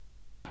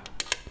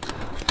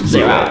0.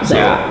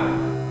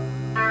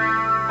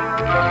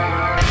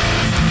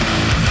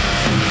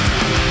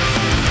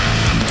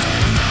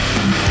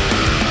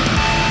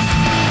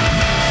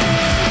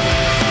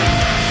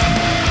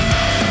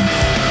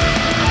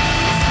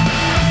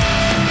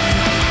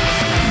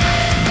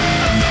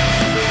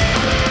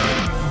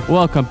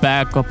 Welcome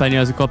back,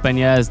 compañeros y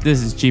compañeras.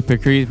 This is Jeep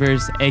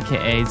Creepers,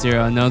 aka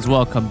Zero Unknowns.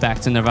 Welcome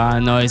back to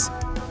Nirvana Noize.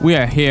 We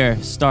are here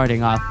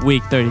starting off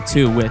week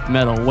 32 with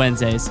Metal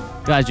Wednesdays.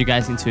 Glad you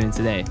guys can tune in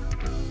today.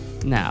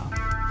 Now,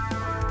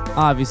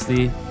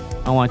 obviously,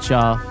 I want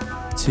y'all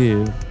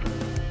to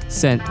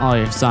send all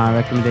your song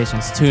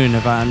recommendations to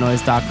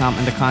nirvananoise.com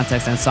in the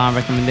context and song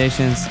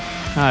recommendations.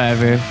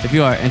 However, if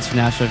you are an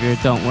international viewer,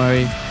 don't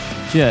worry.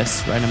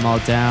 Just write them all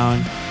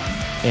down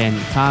in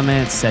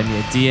comments, send me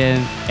a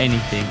DM,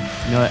 anything.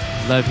 You know what?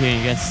 Love hearing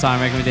you guys'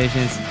 song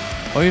recommendations,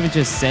 or even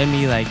just send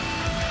me like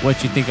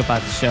what you think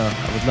about the show.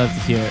 I would love to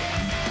hear it.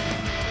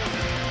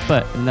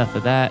 But enough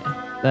of that.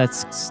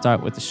 Let's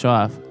start with the show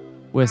off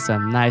with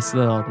some nice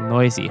little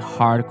noisy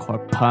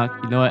hardcore punk.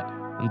 You know what?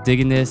 I'm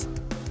digging this.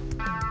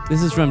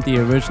 This is from the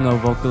original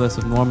vocalist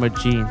of Norma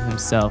Jean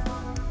himself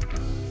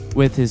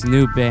with his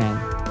new band,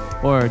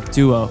 or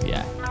duo.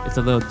 Yeah, it's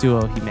a little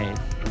duo he made.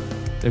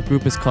 The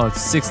group is called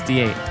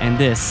 68, and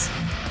this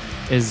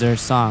is their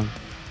song,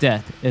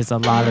 Death is a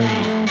Lottery.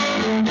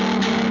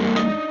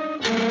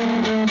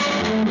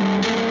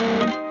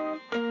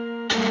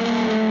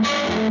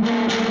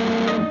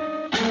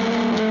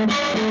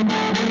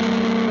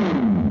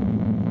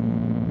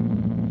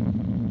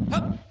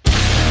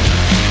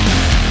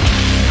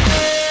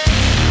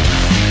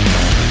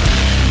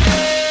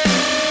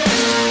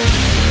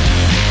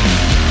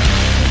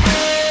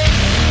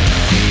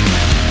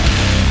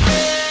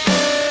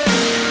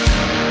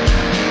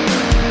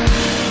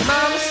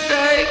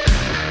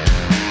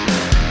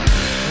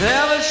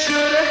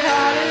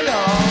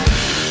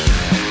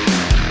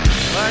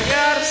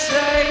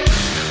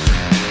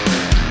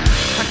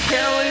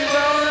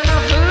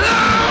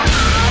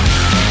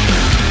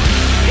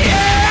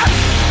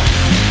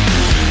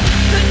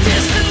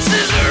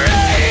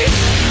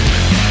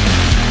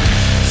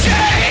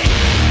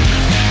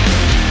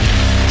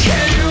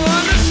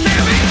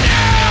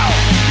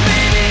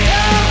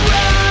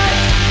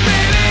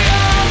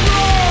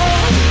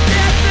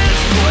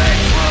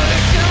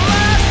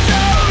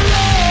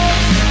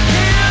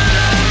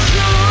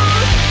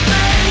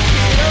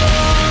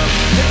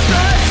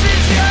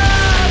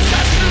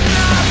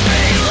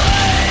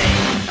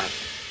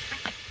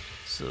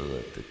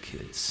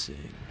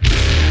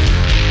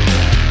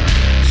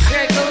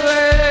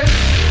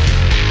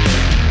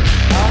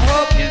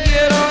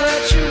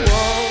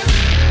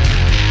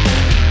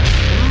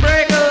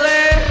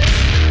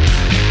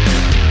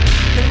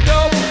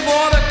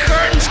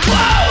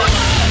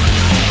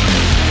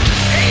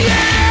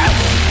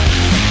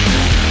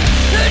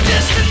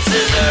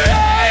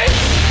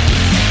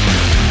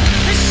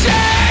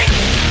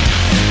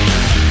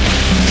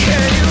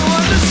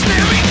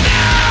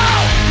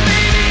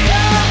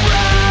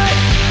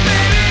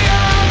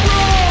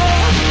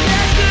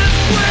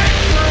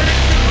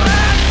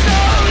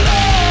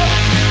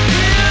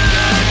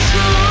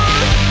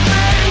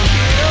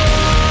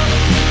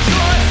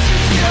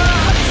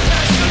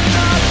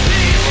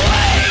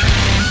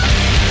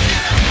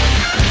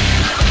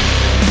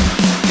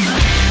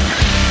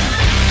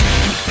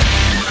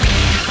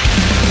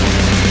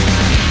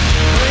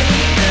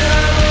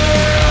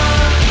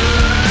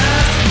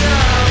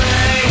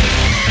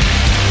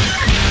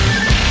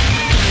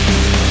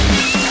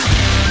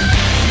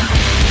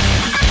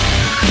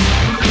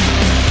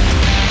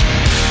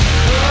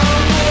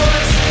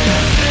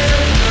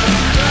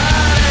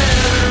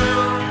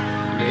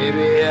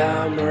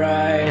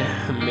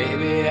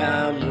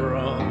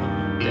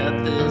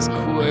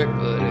 Quick,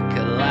 but it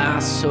can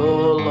last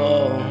so long.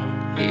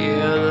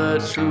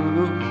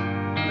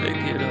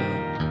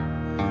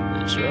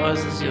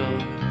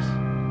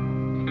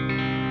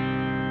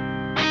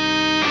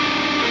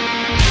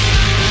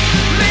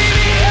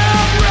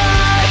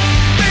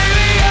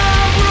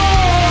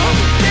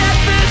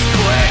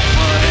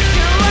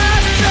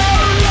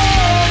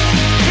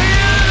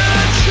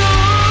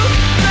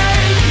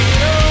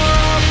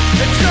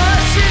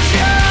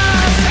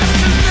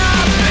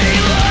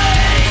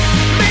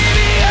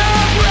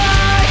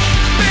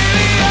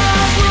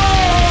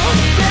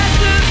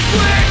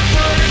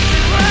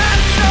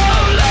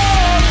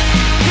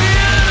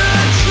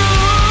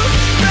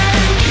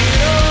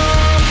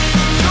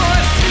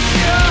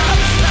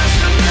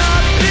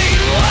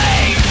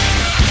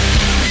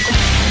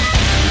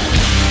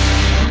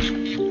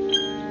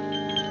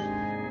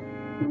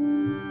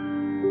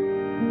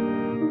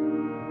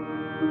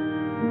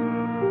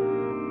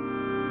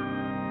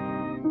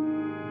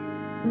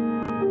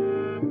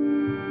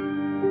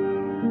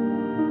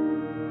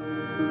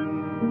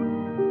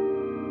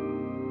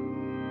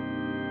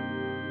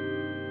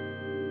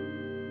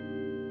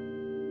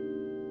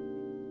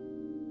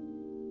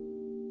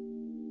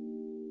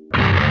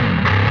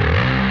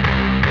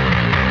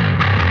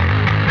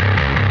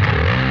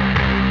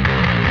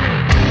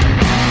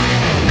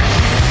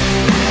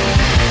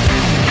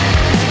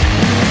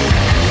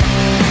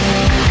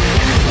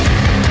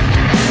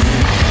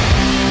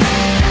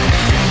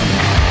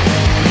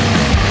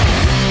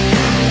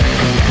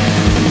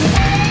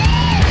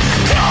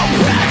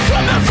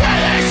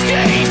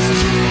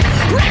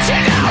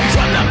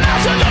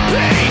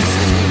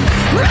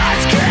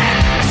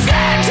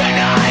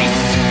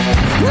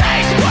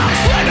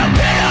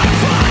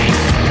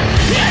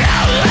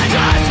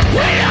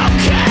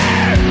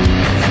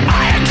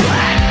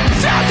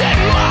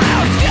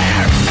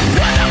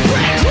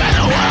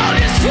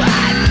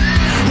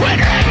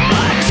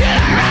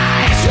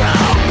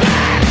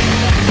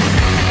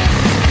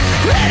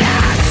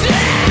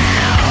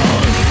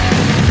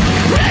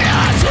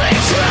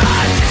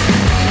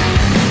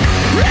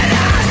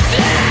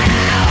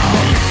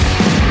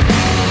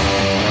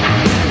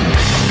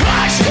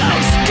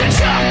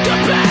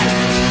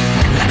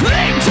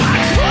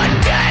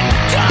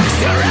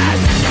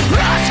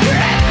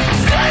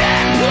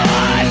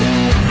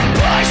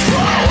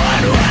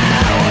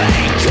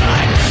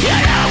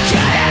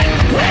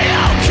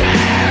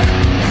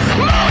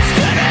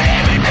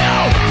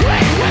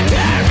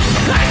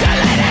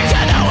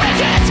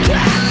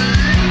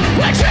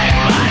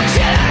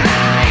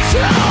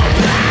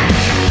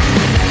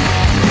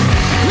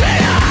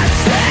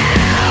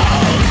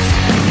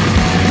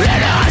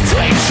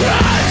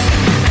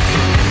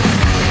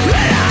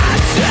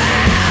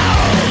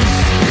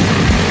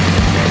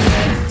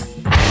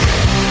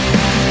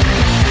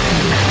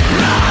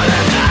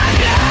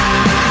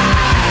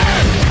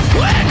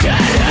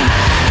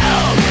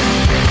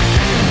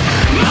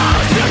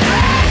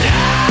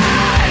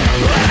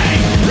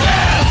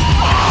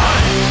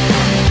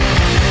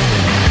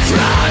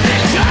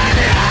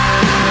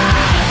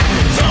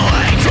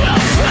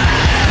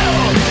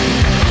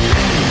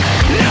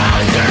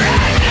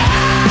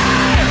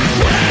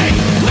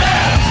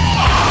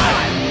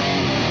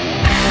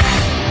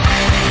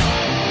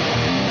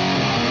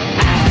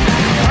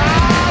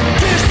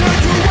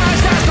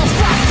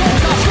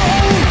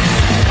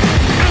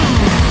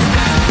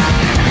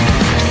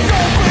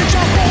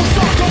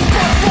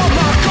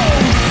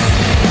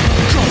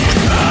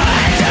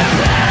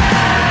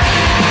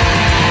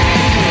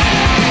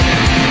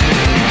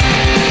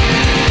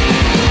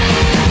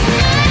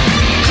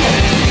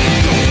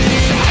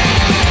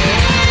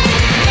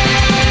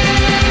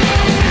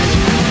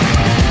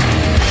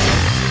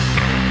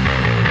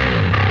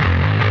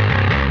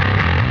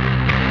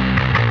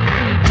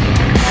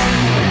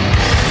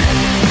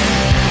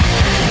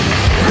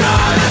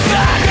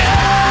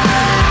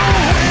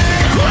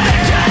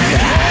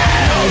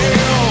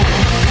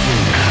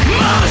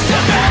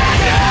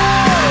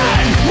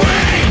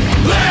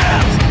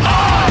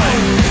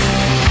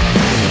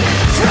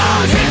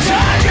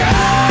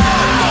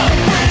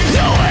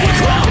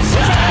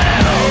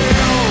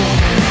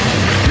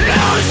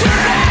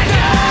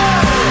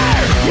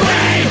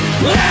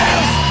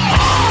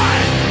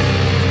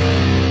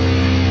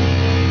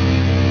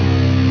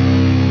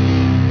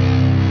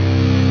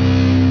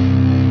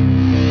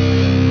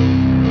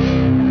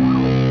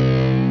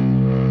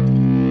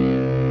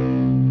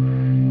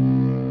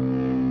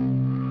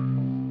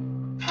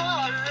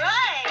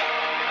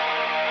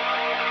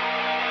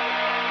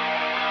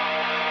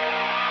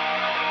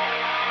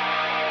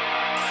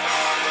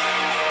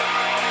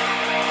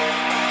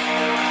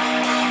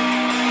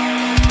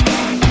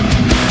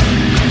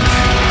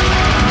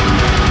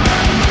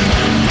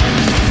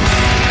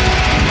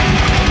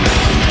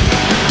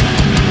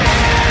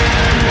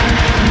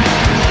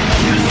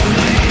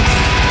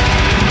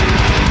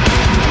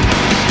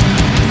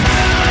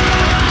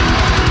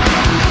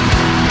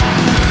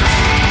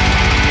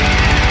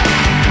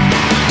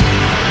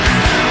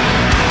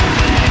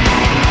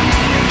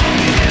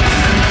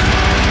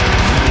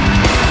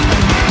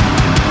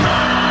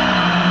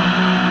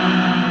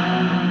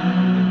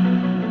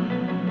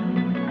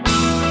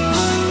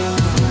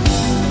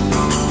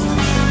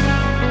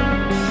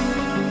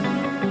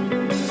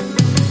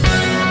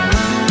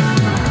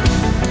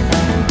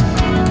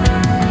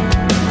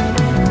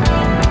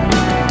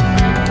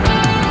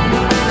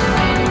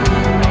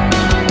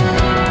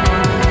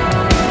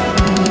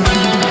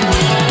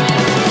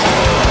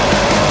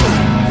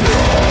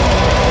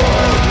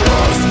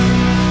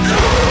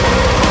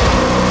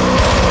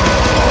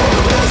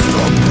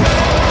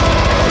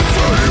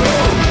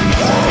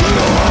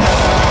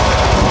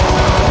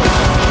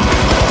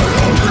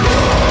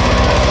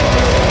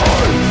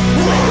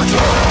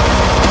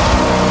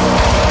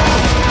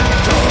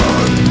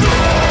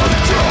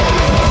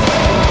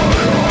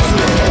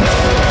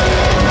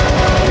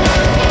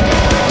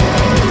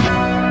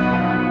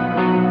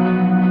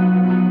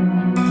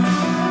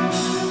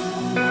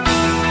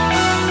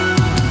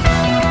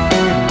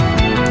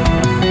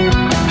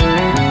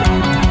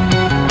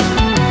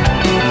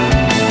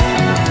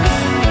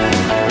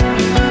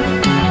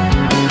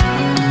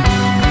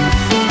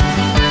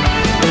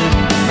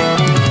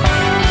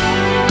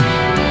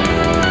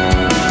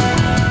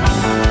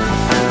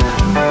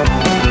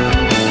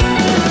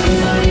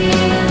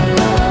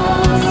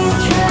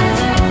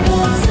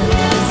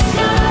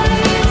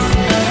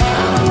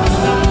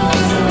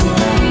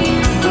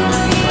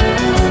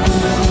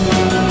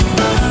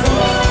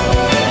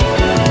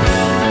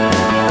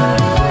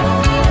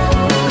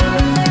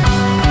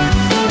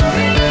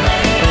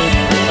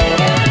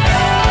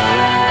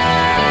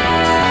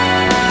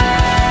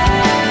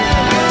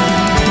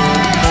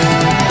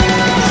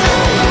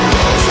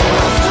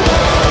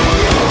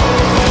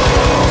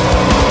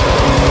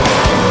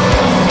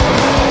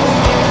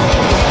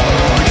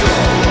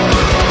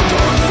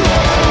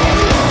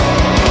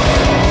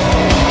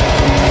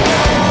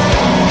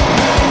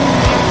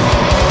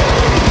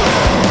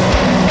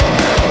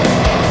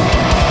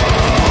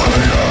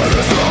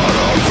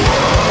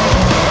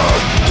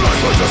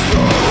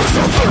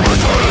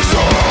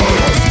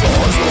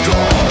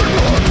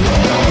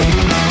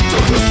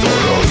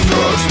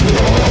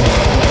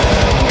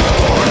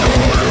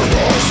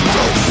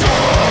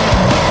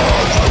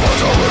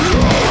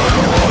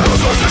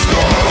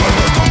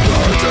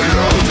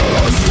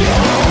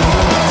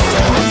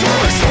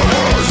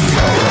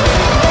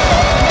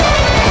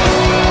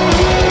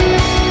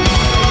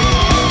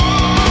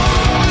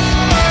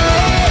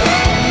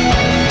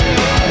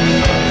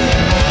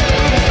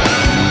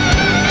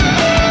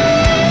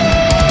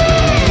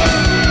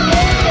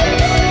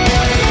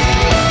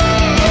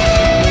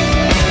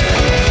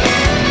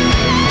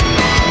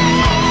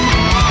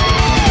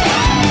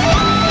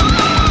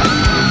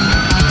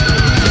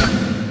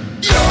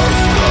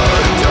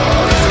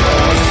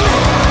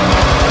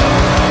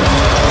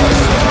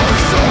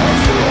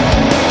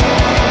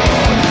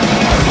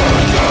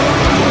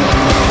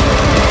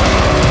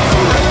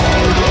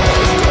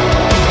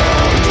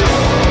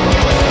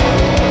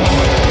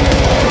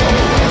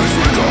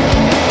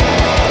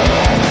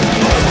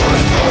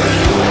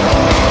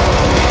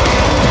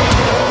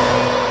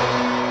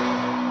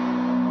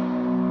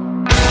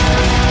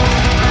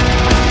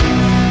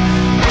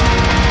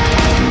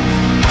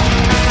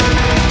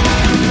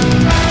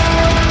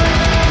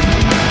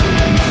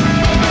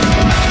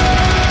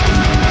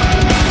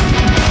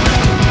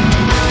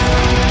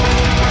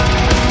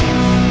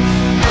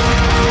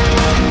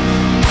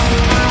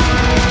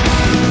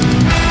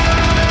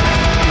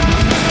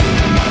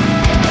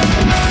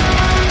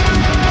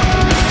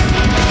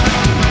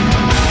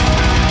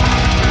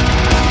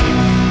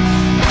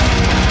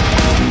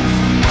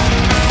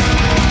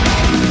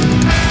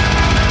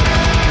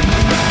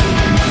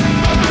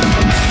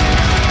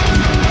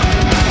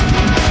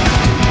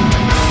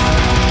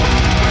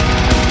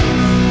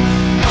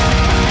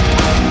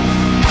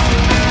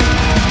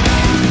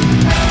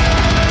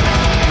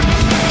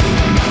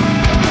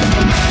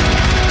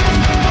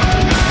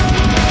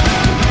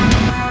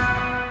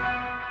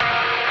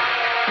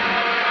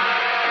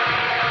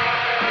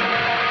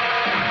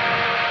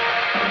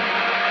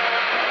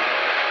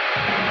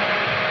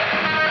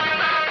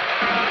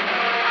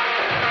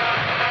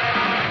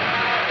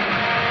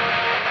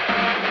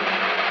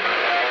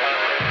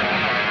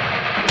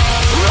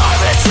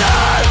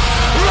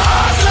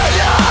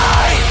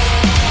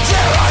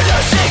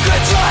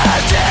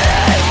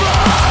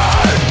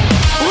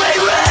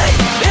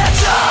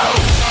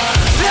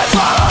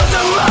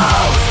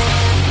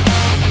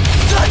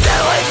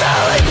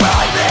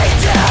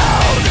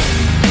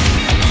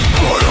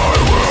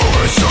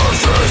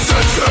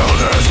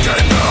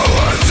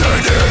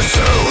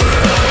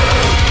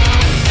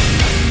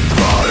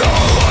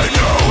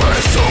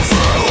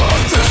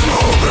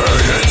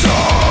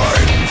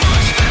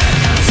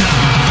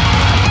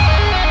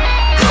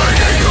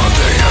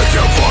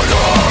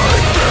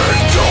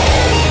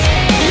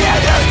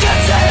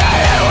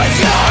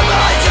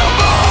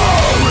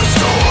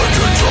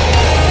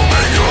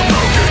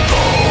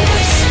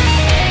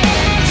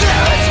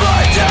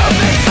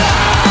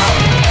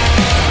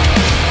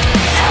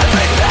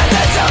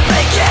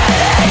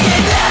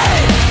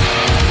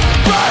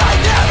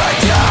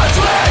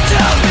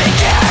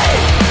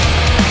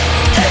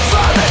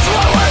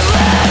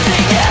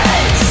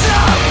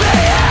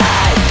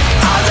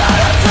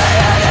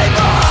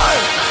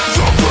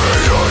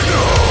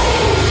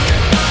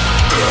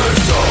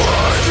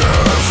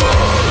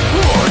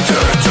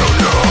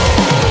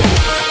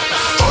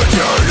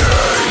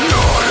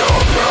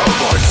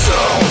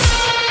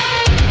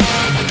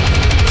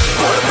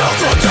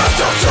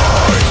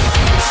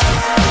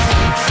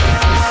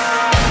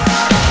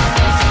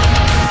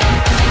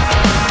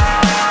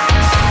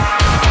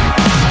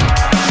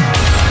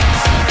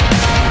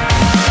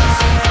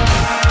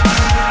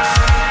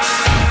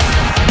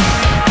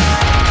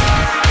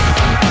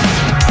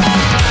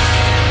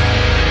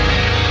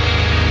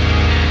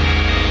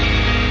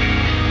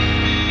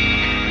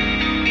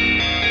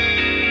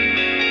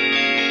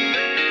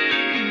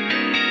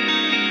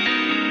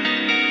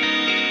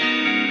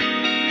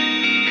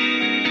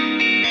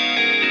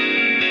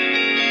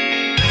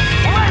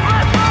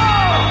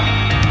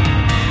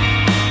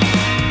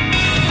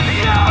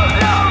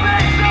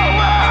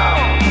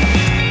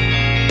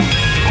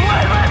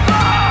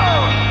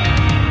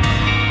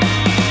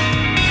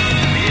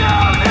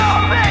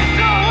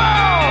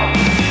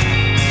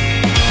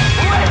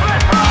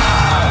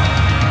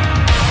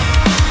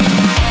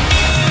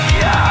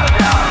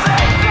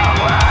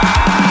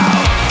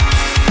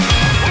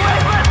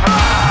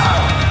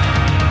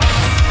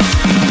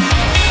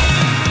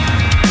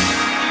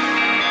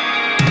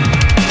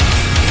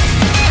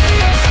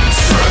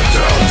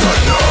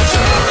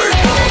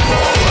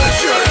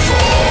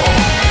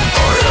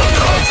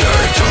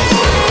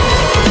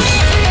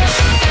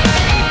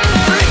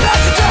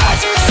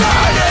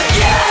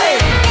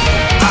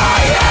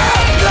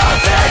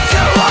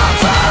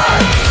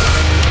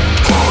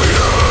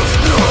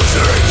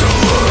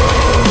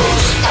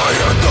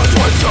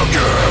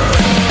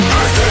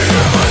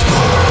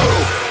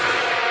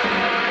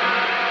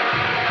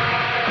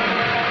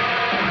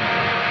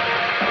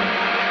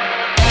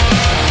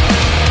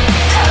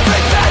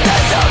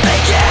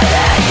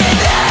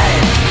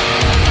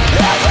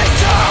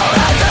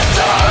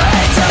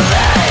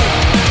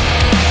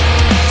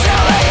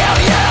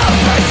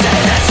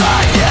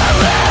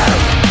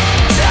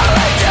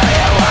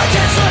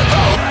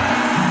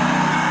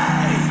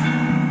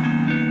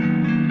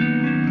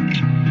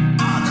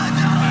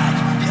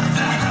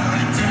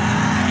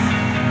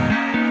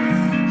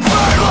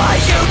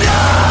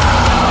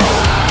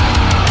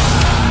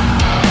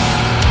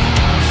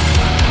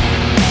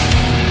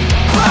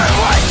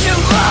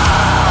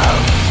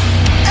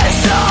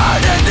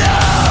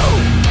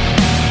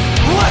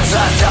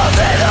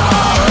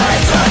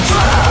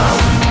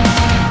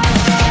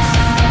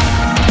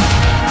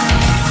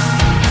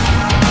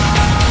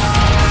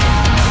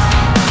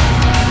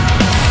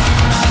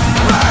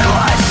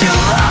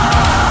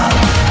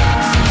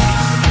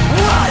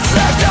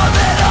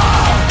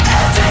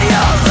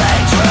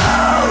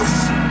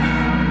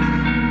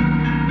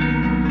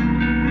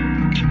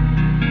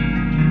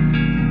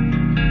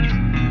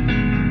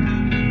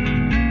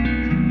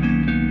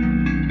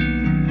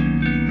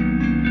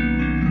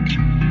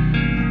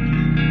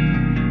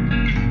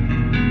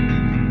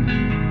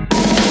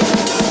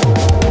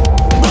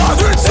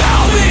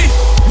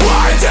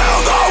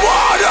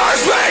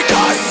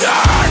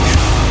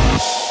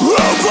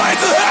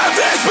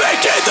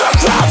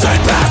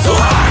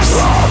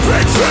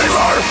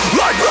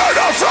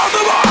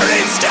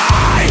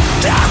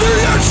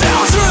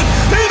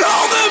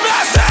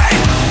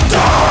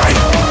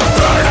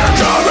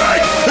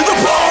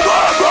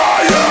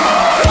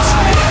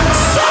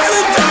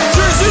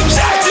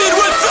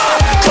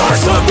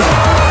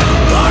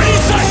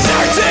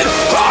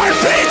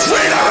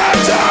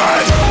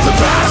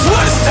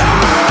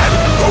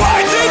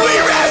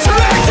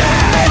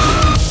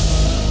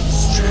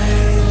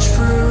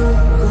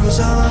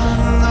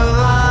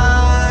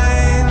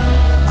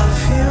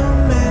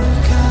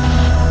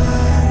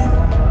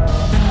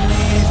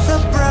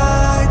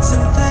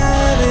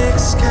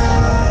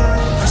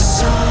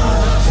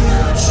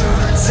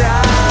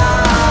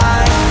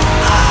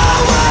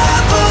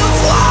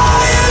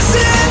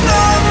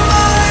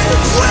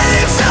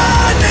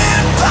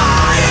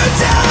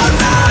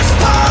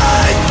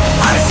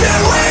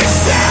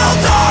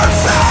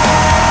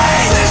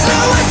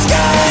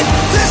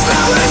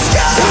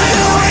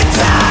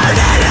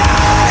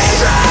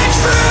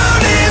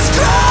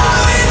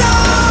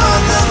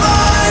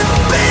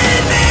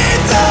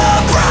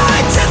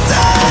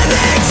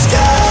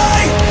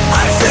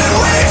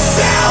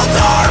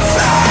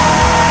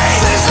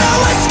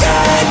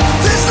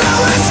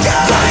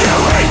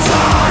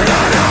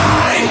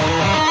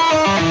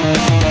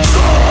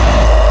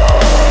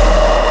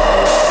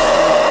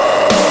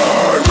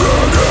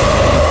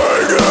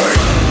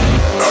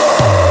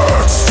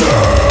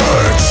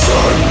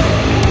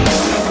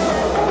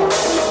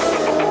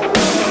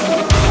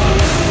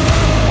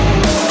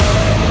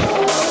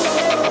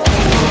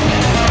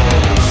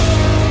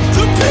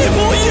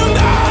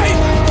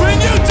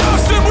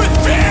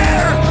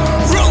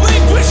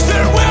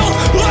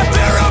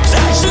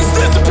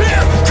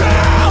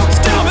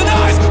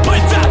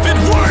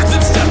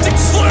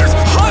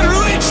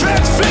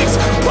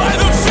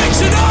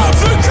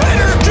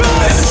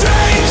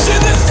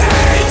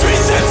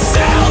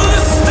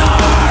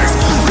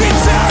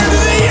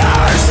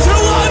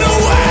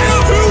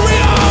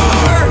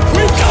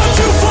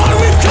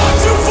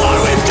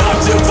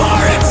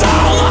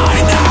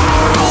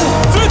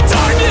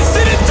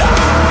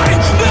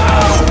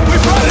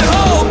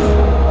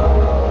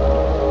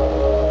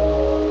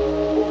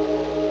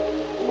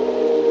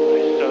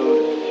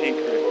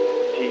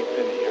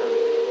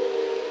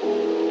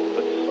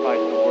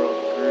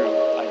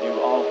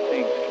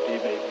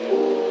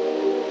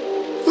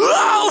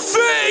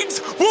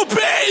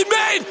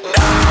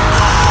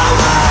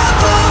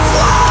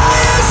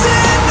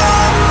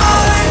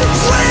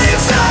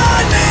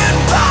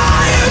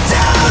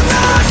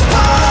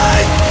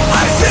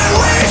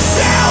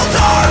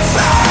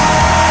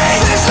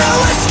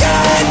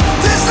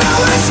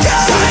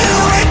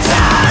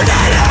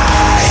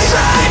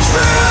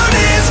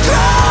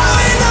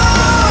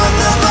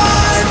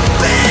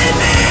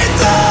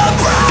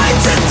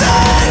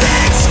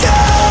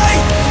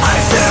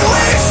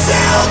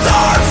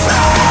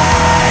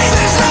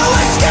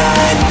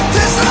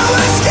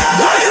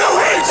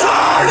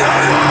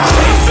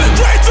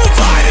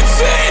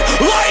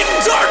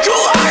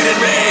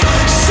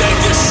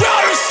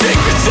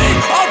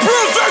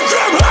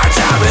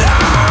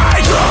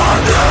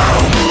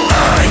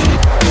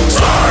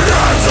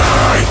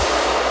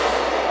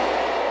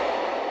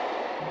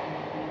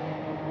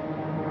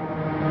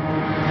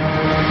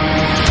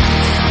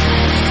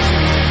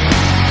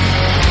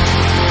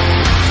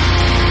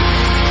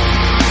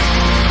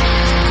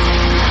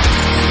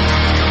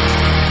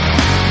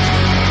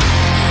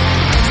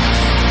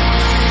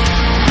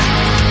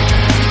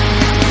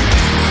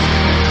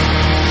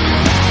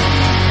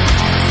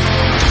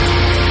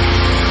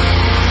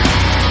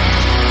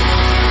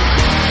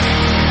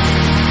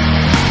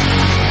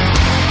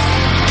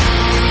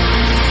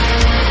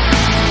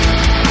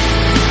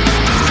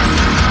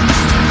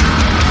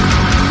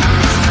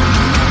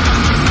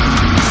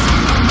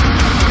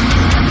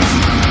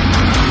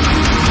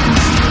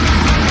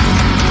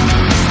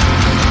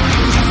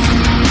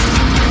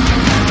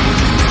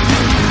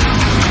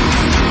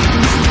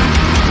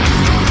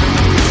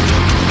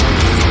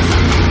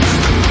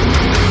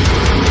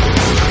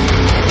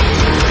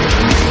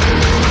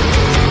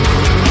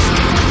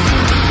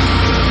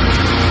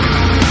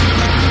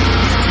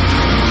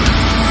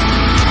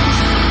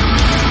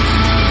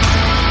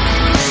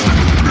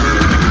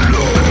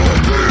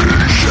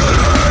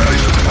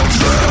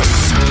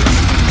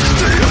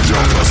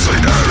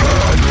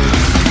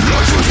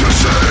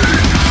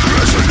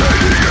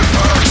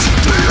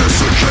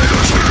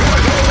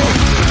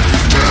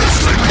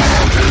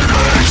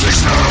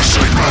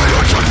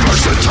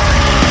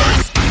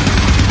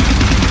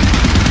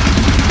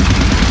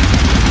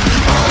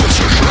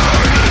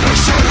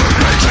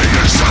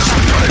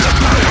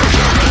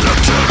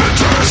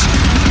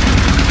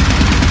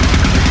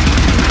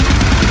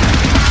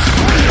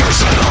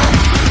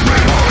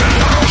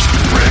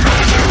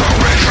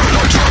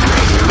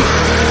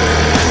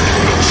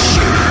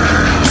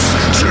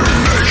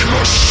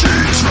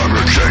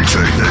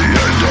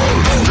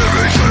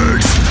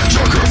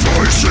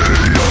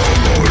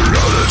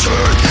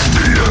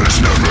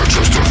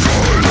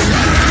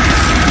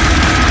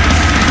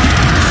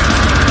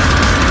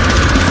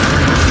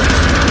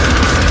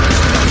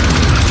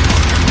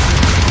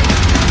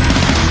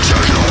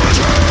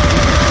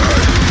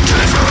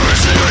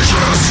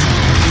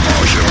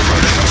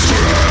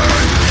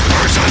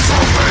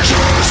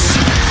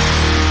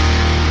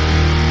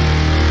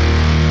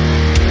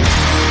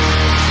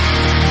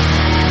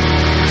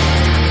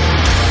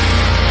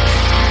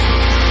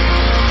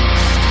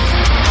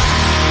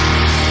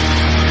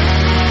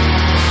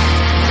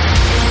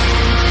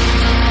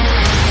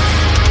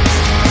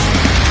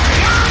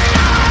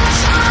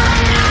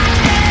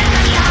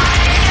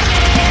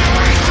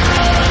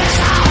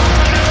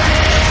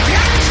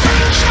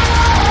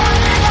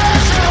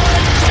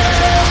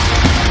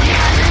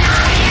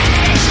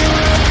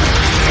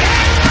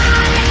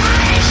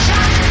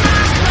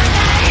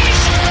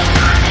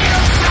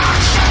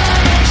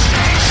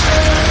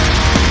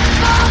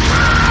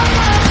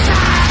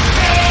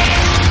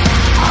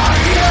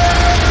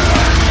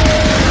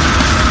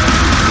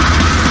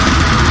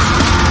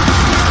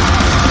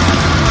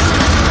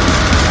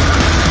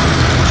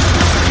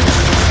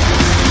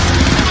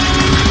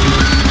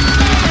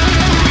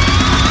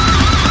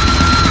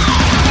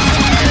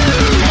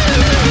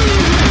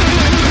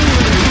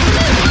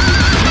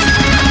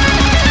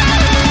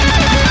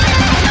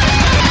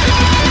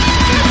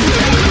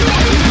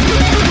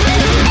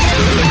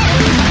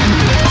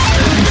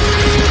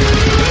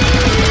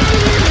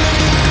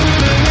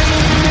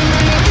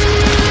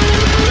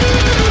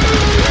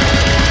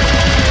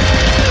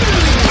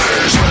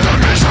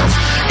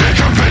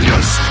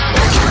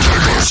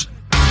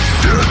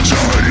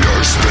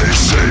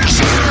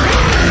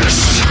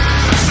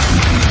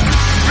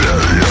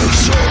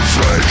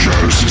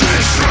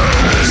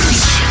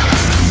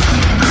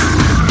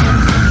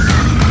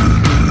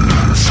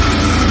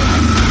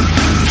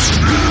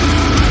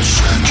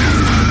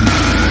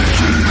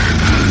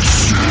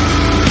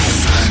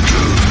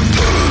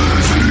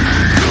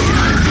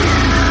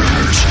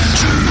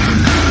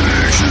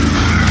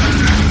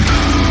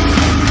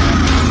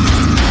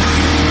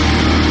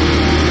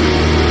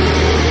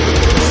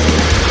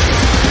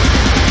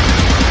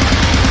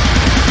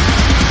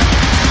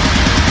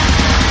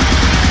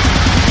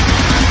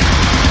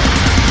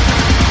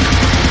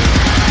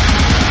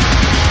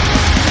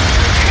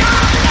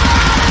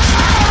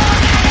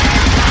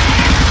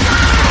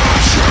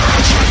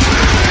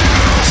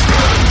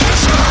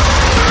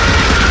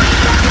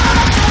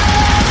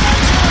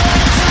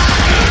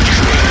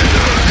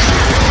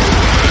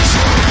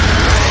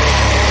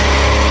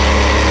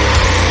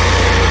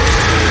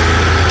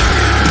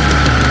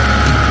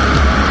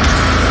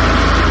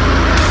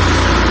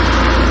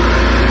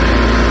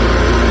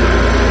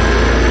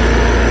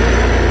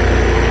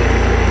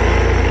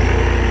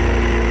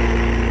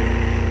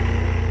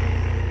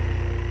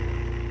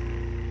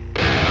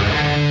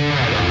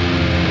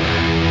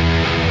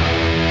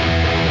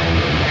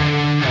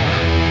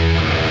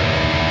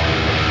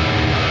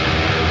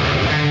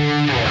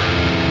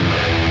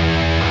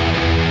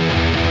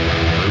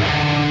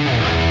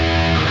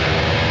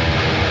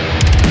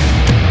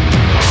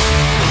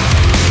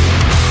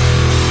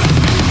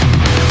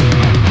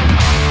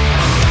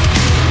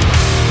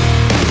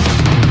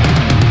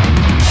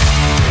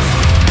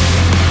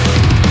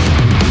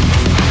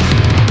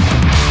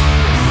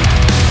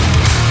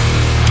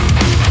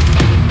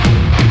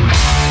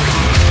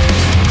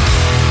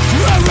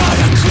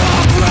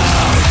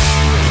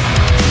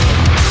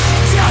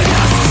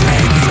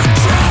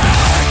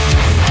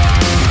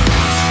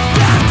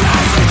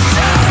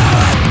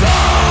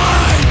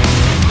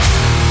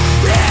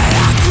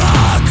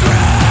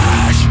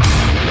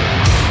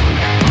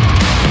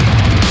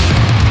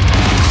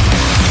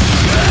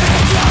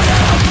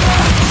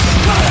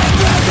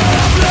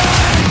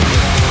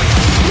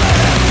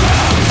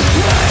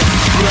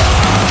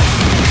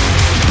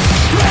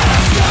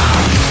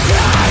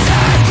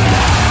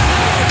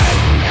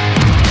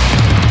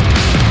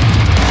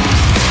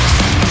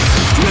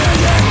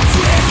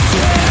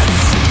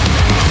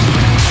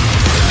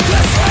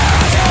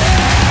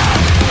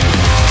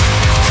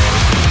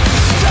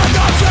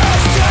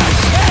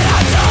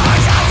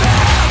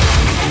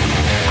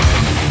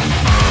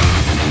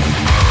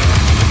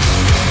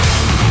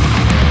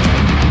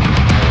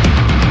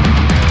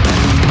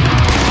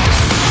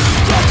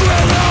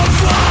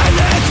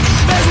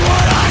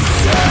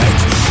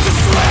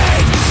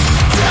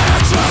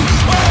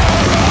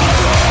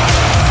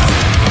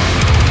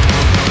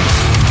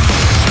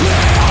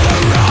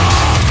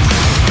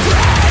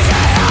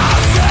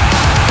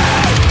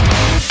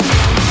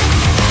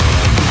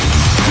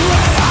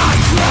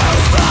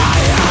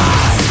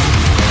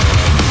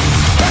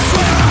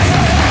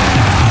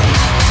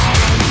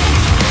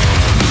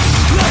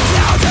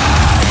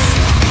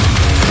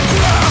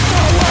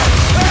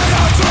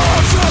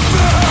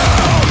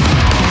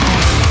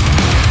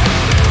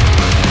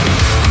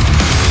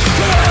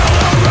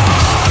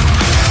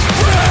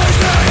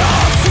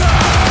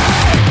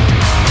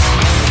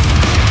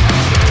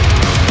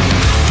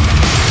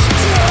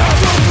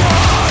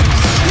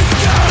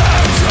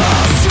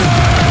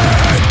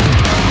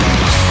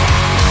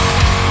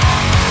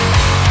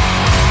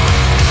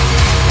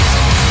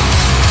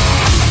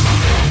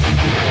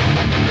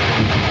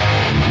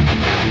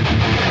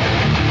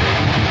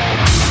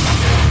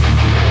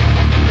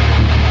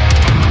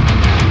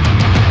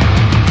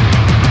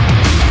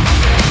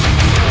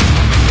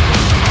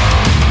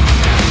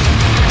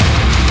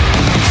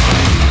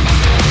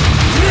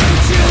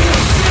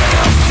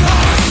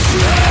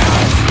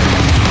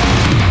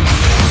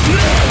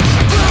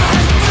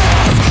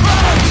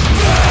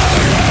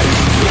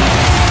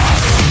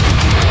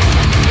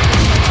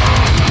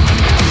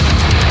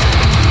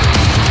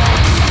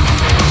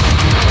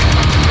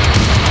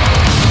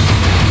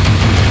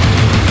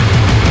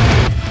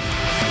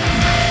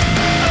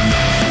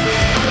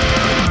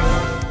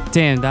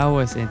 Damn, that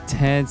was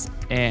intense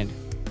and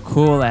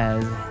cool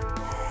as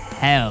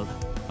hell.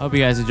 Hope you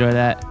guys enjoyed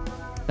that.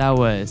 That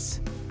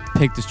was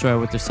Pig Destroyer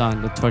with their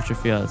song The Torture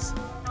Fields.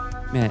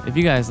 Man, if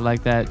you guys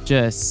like that,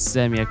 just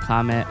send me a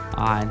comment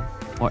on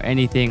or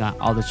anything on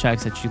all the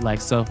tracks that you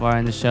like so far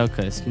in the show,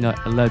 because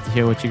I'd love to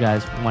hear what you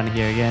guys want to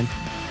hear again.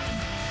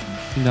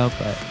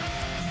 But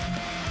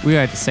we are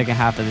at the second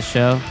half of the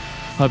show.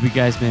 Hope you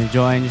guys been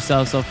enjoying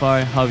yourself so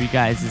far. Hope you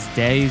guys this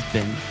day has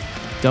been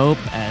dope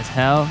as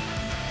hell.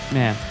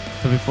 Man,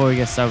 but before we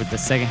get started with the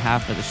second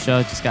half of the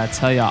show, just gotta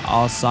tell y'all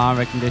all song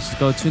recommendations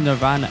go to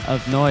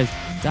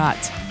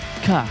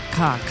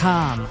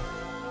nirvanaofnoise.com.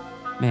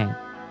 Man,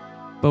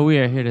 but we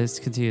are here to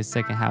continue the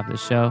second half of the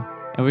show,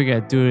 and we're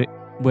gonna do it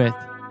with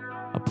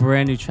a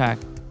brand new track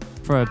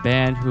for a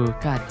band who,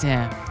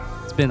 goddamn,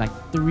 it's been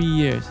like 3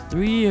 years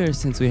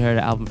since we heard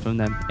an album from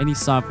them, any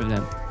song from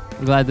them.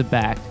 I'm glad they're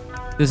back.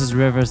 This is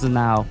Rivers of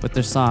Now with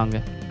their song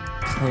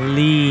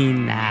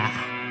Clean.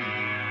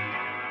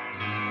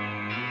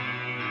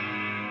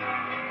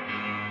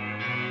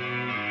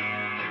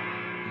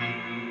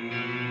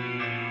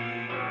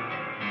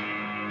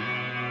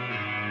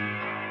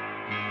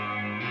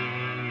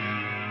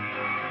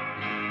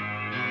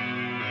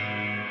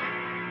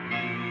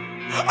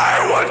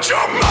 I want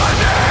your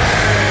money,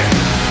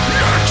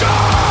 your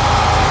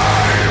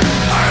time.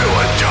 I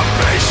want your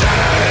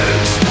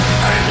patience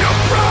and your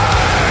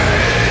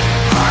pride.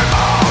 I'm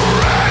all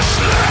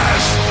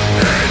restless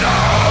in a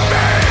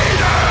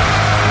beta,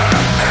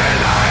 and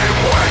I'm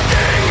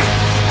working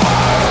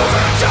all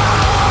the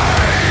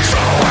time.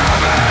 So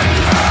heaven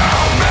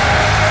help me.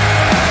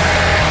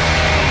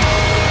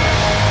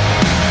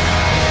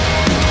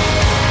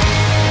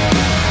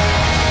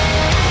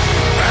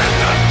 And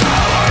the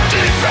dollar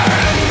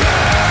defend me.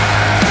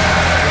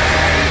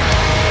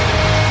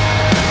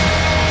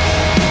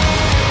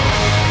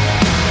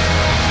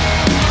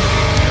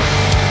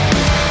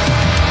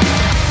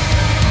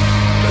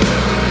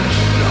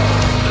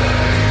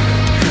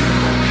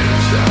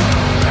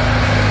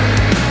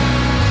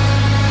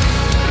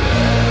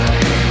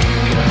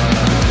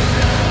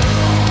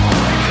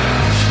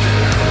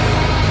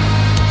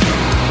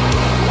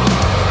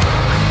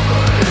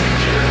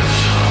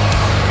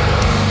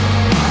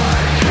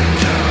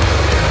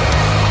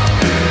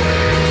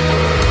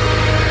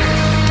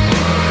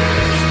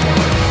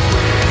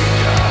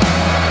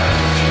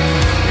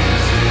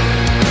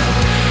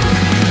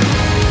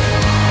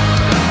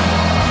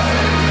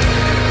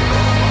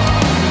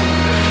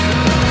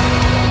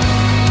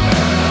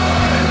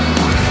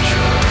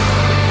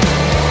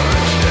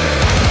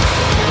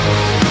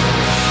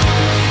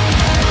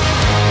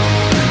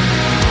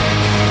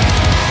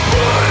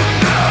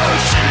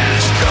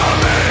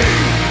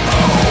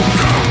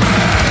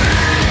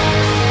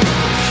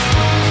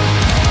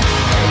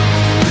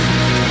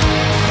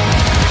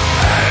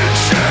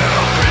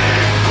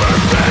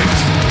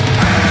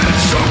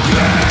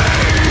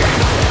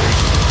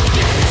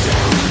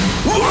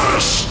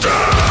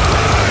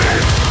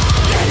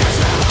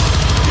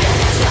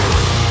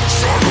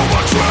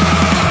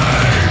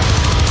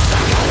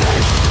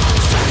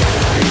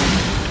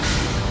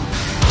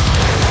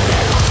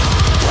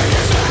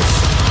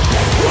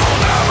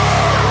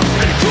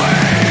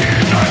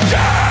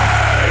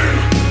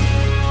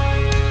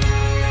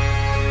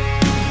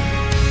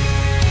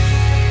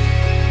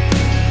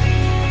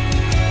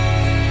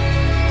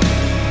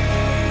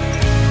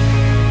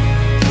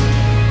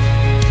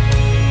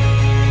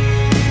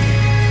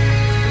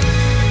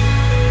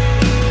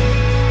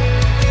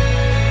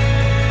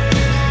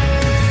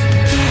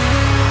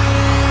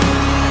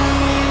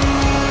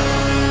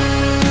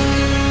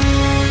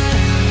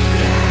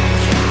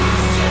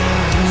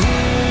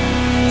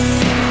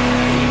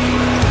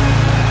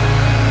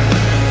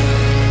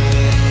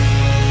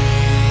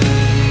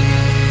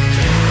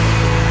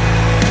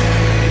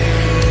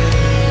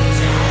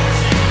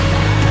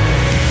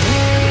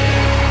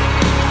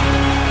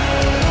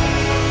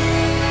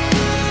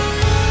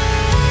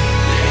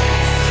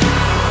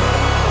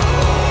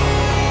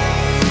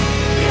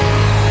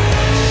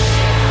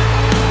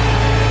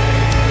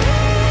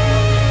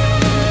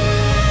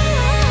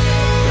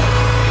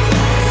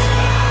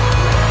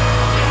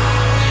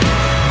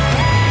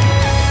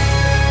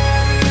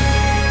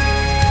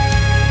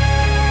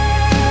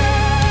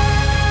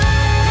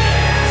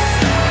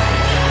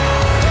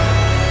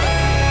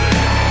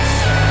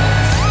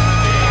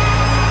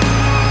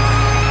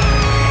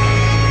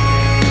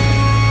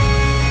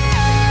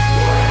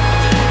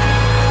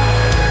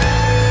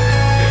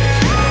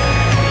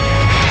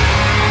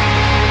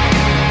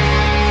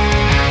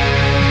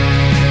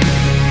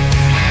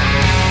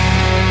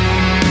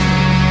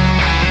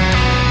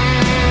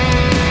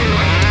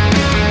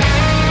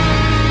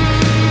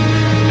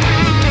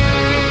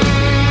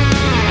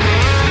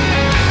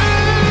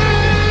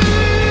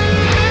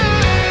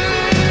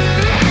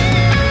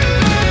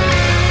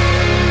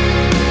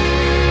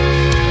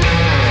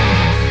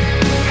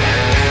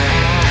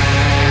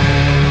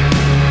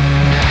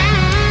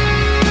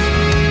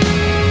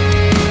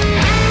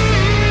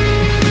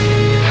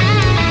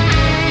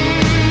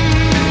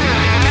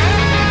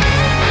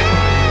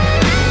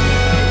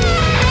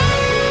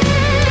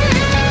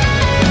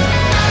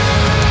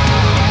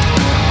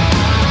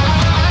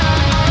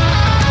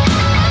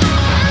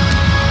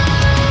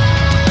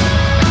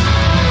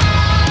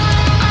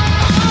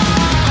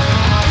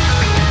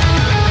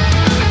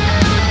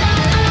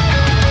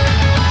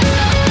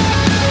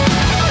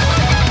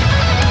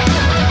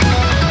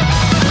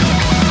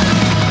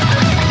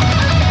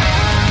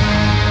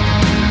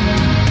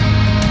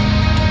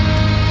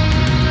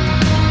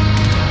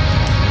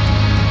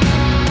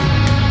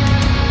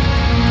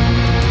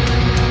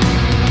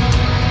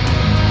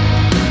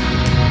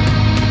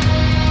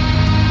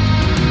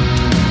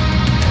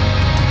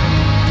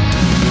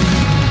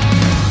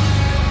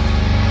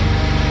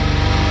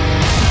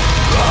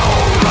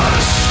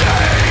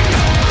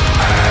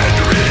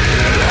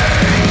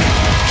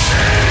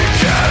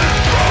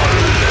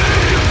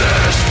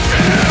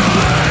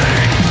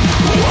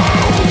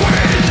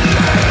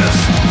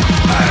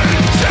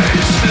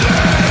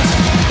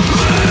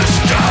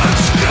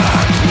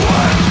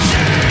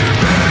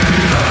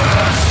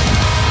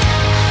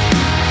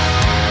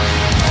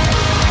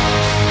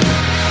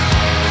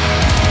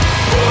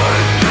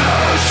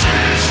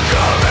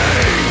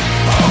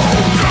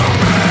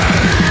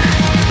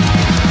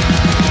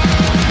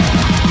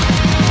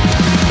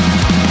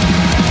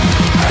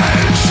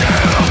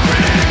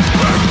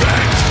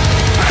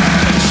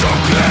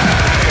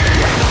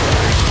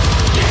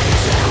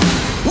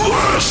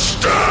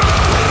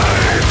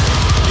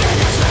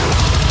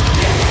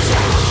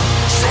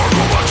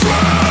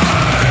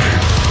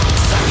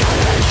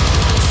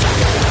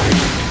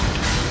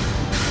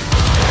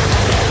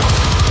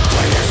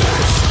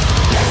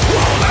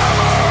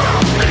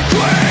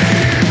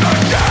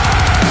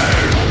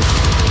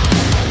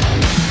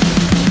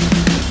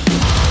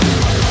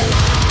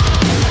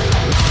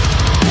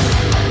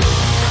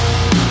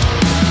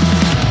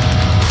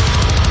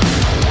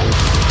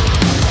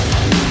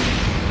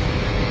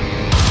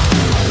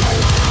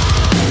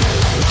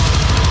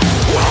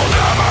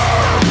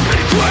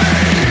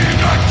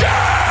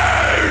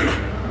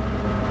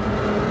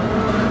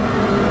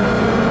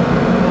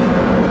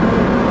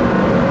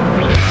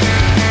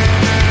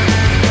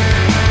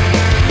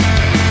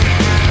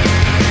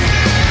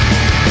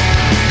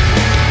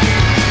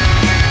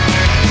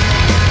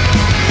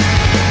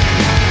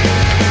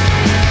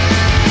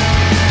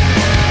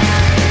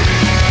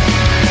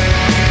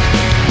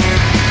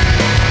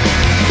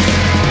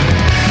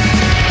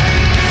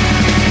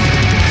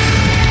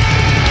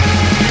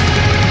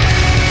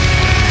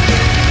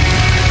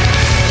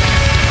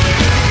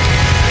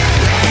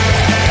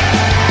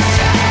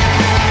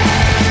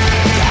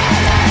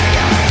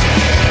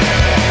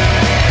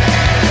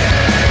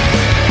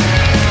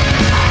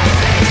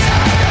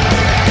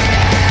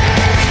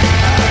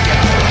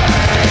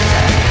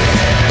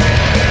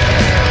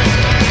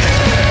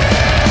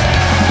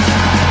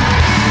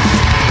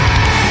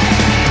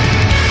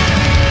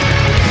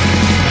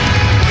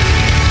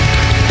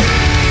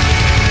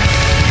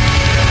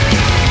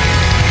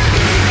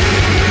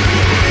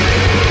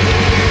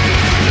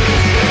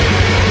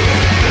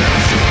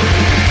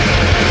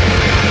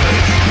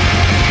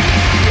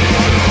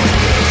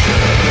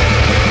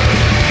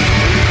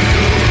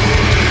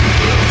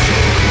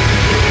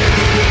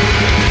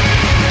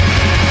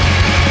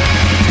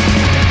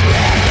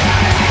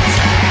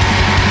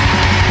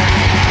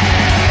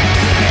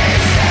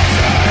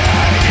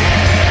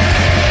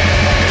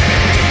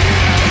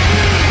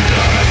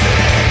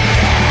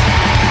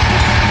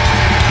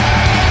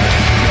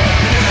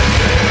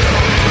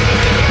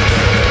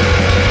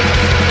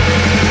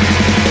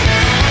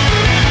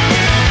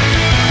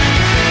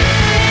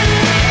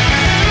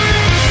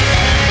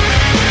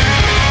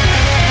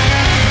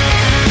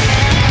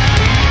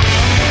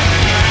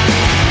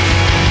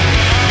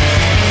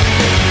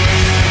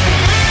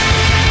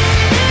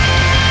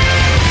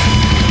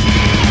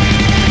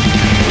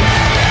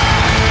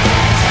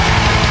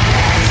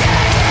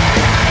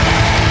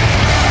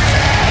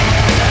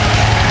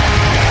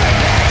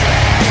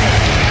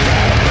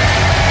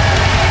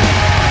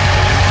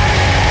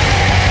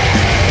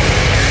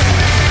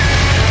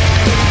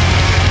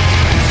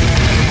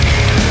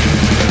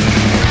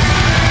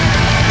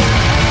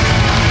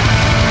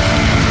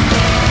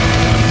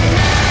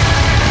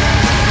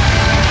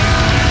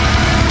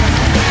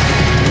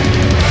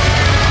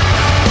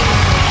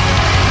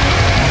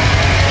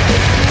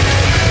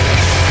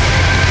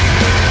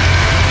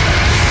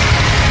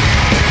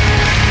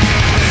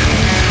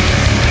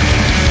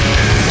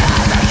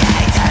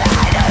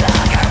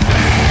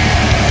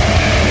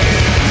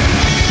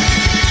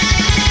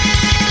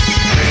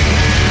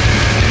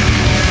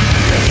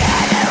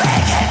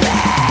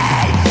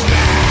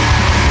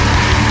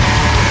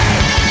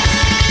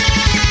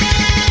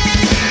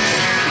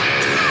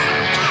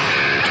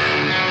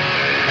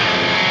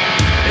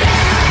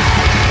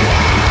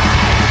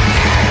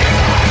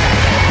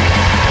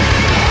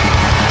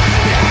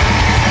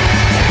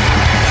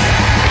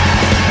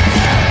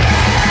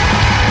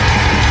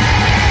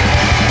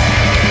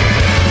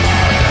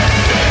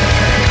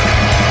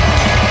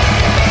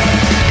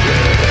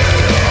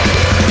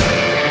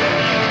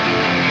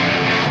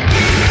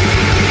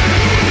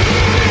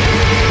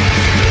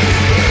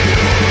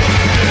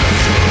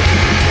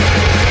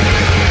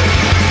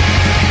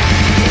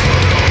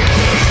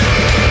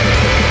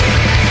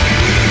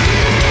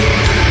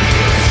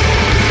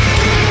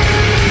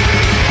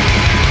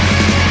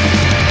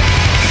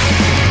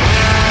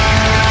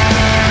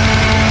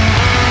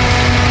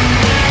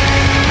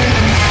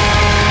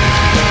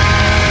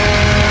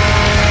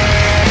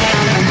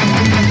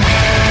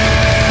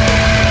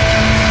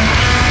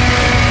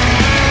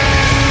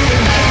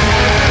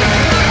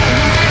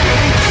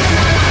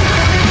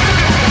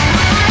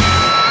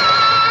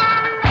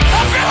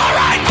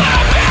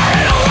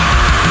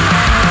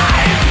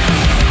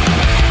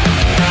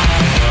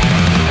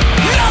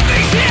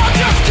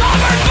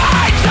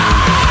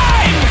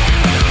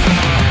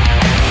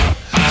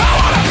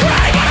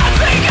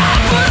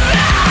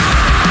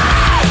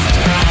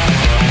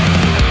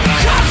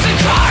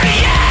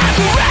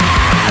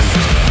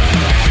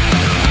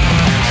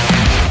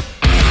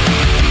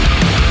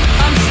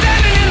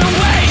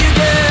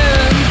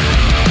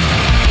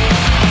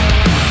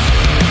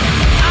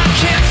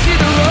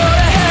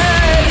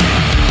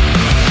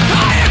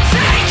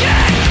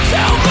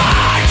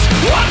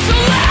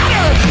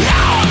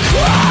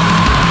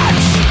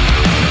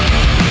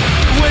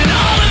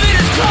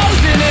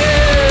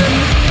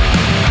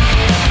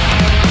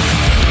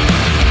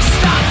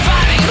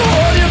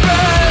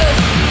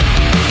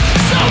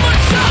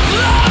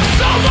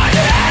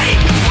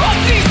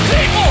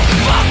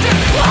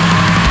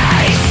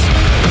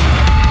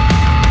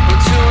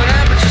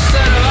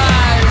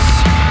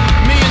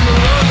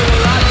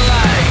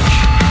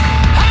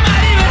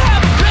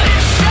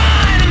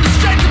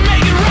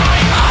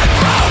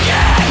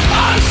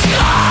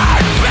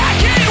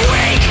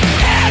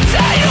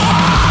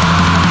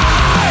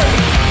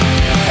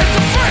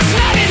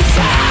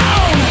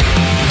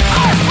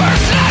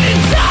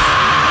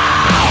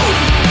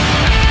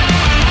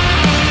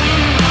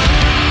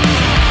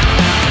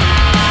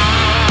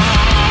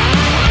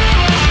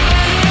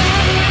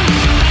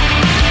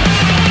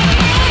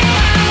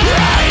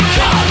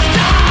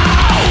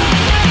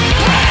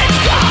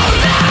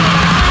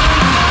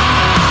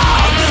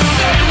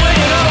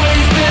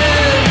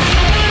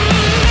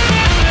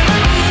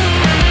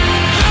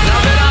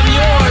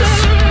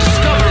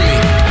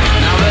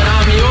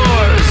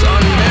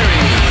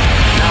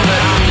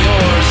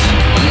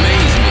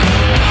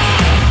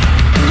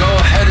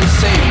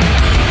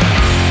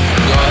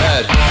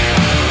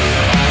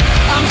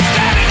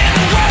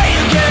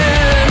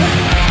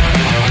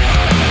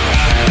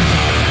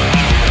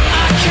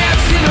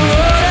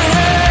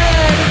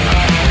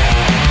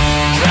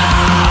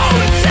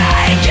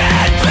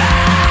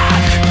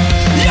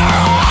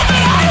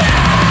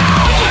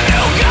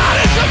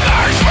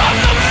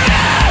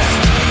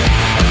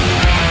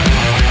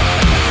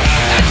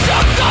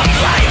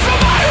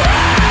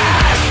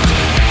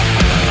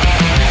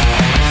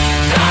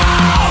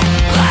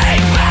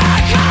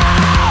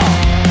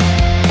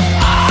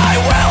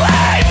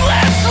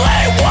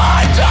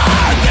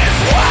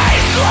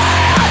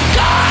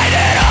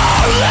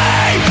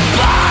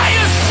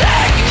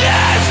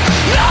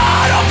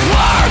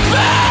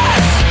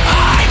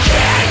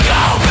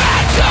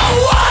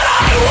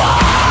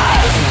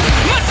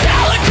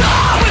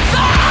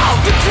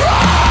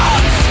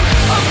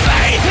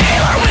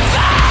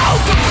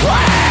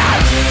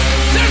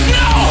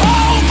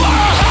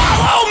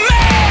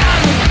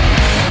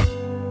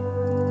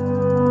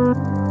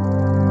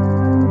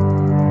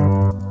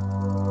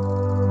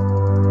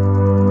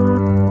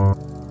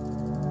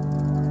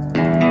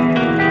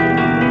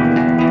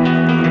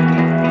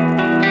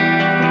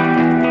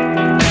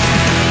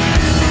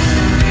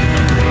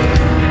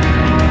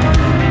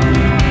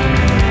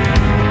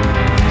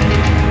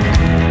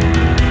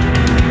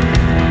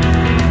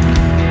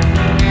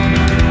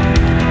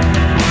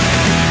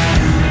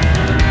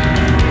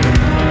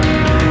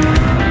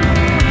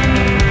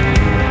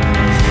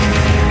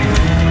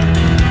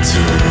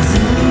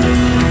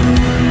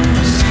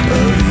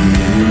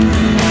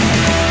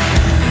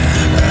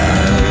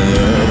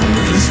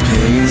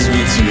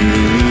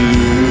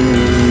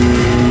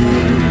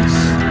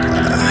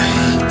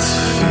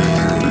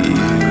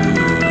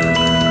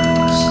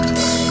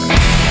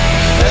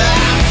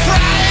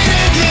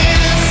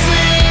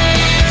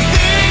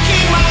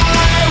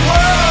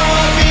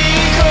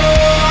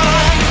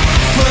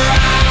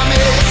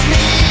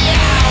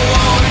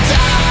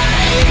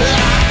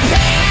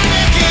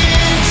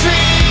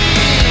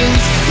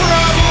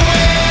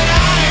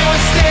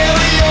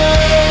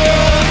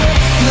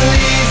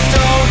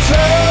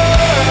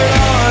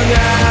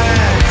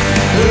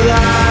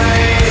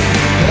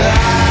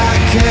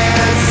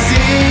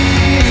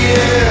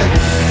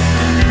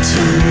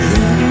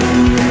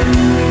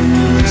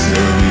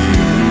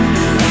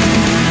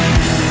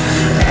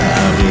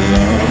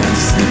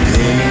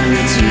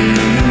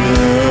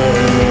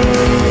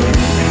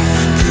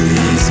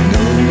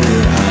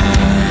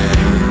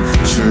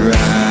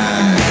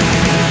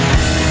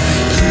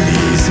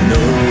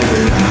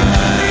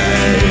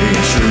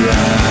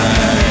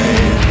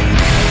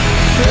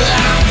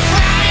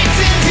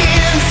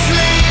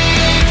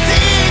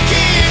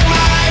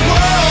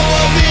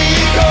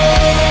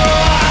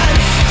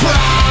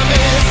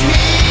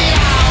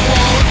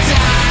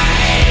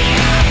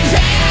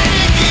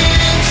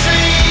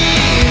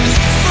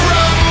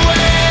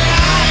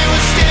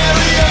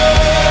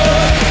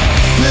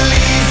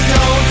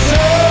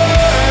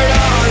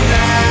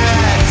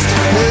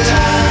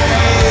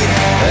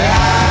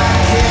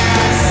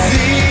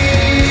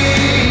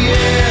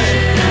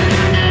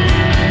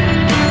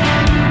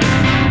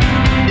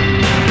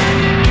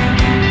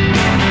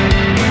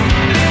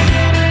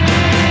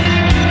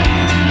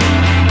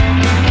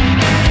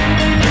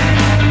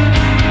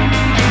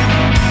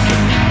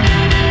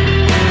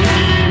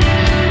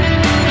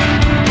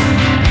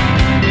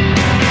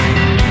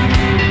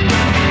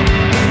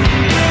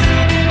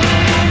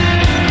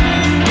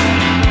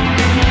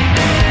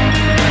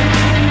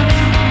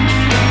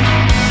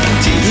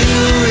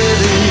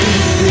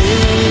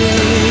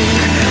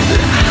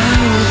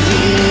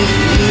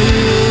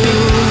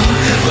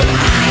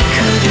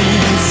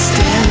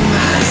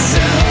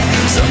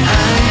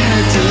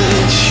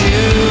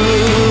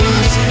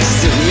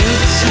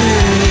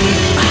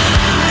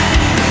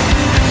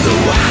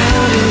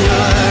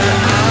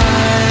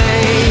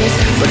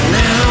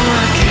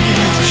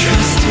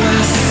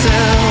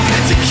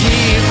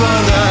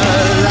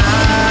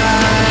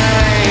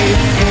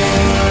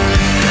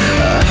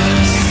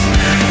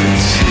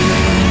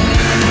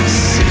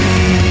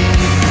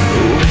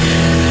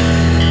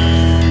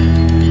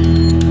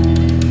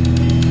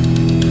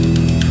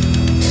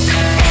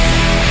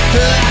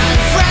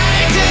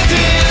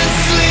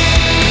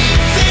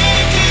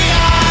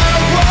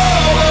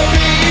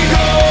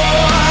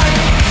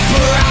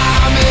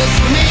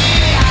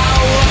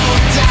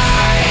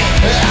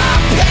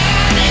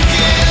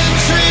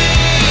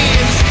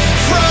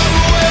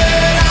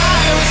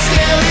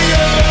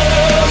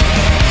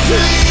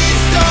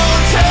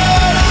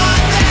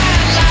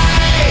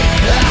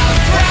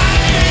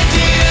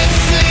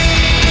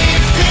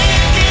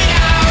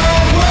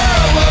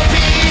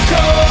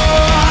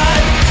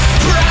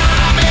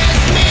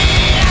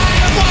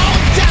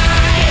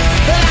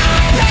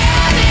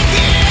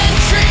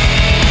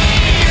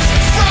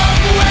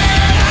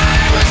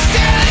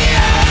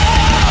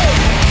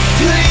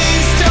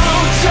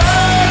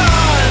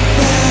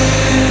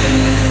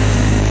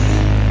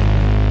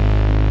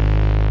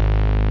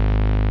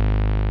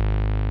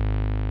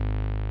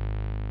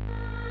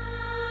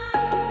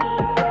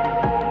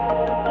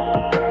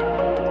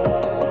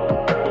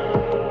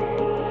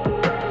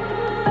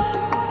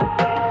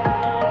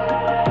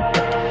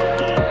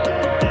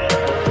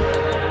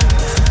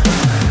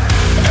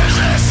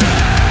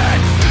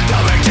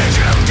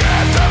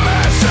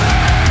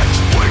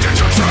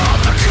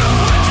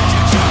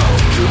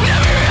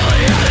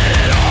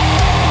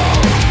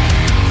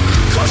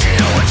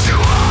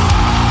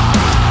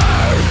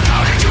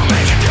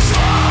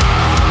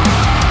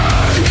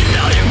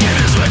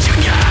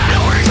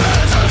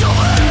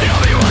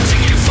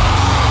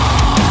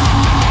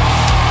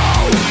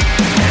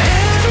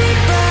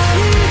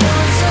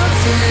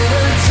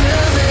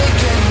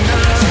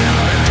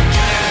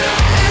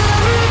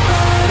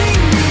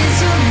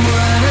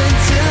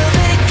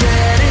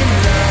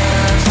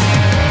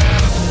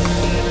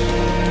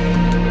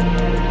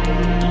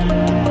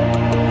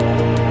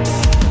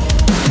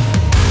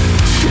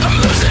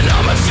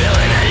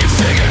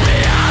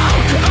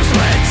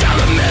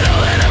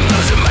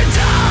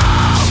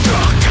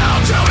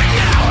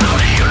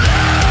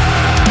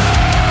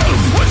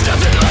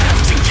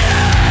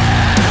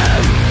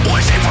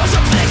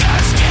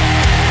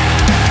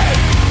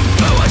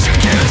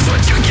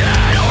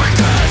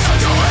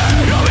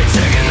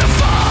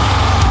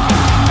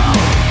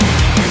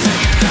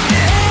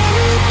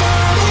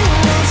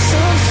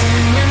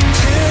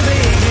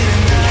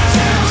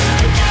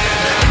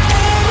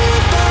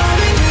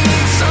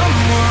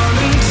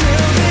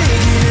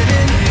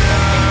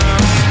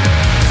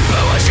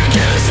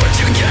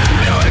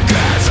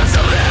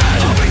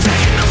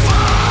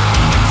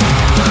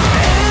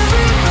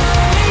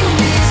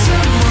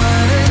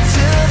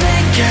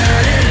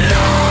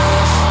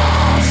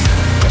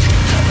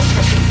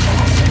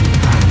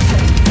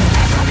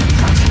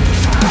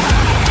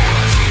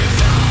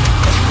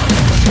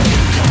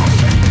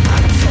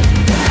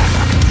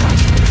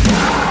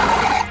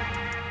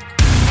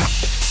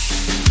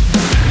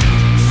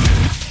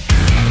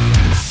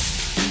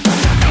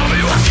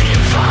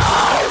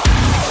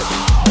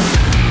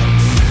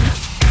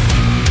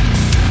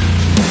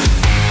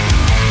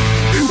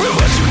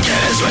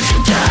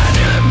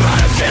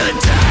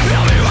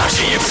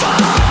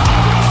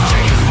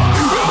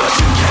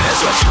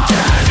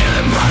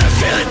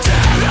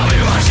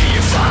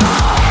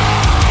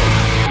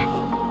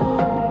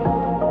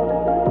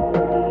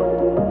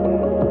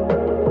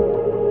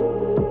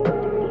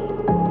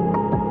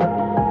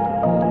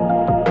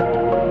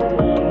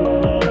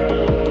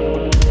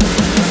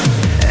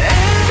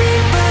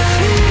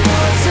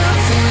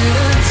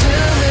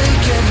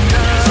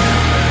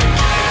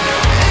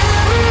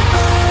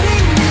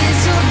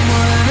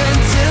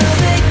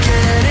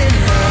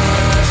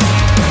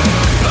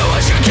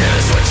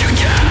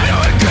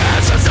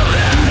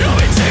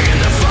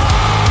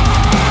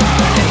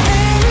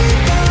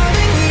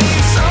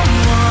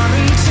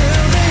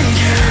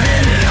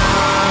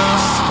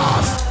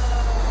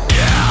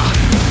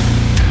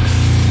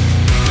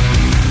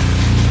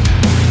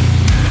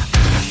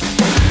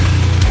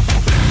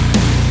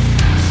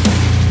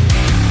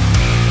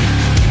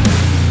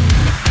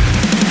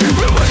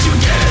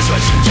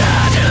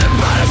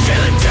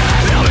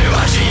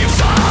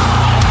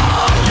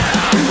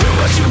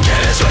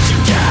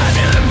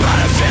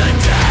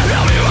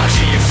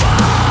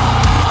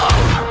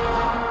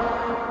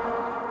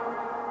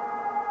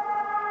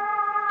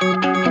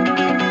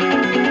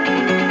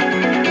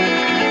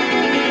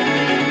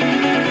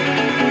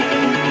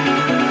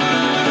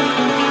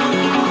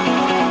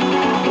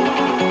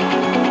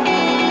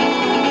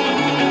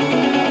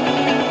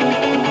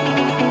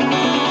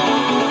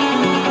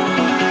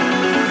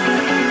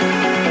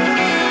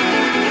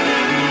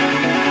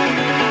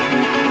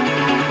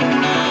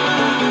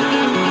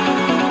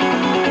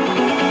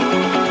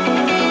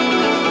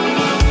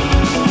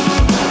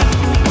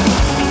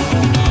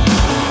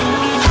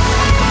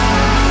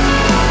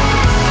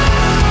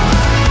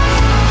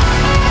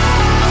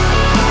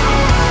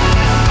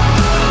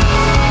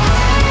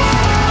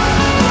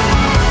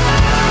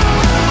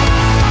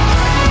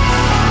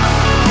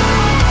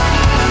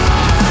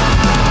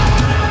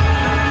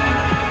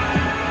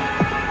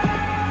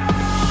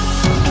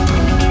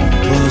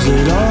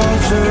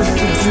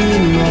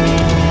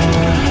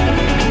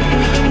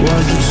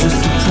 Was it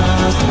just a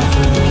plastic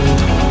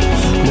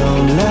thing? No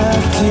one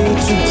left here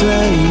to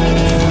play in,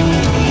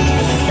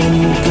 and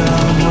you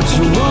got what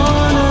you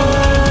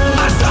wanted.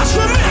 I searched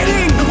for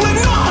meaning when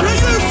all I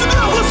used to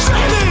know was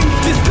dreaming.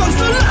 This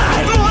constant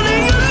light,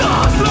 wanting your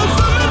lost,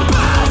 lonesome and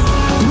past.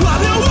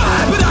 Running away,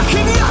 but I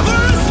can never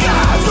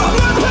escape from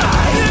the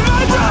pain in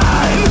my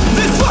brain.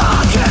 This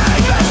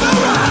fucking makes me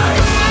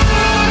right.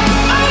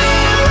 I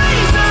need a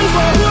reason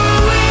for who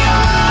we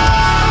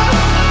are.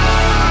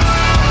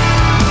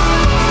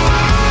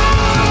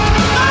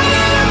 I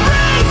need a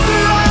break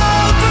through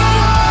all the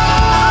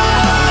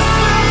walls.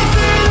 Faith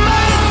in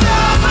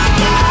myself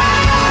again.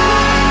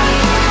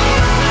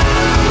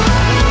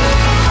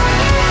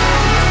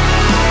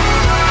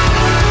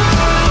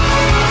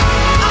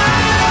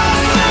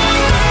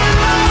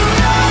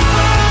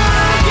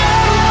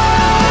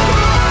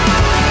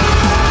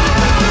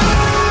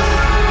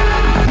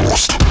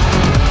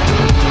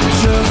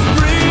 Just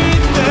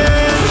breathe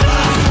in.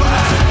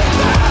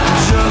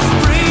 Just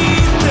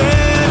breathe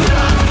in.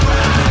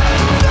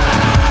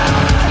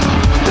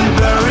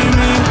 Bury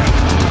me.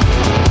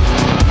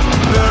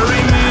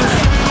 Bury me.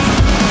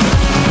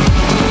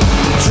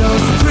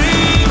 Just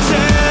breathe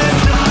in.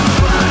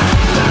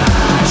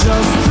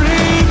 Just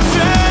breathe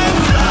in.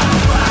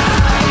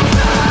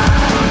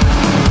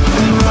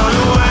 And run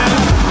away.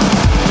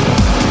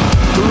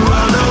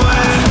 Run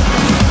away.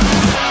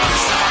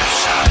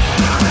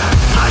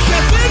 I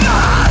can't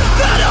deny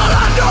that all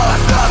I know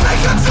is losing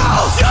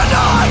control. You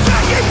know I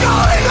can't keep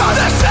going on.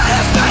 This shit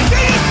is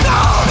taking its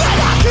toll, and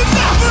I can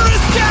never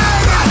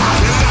escape. And I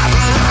can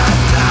never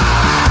escape.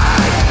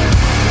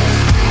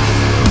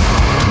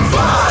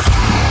 Fuck.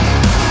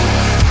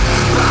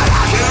 But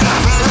I can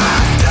never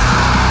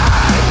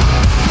escape.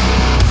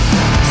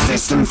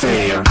 System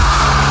failure.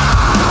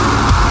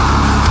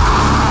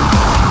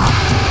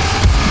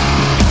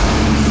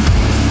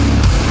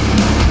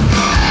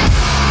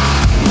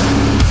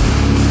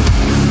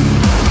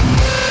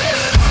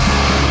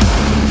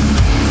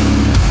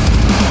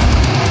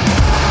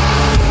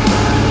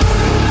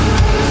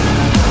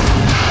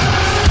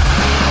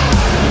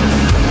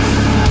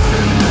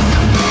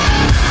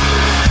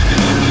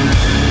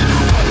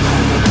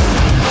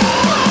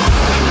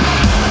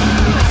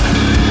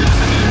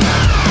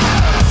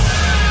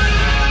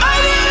 I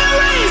need a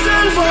reason.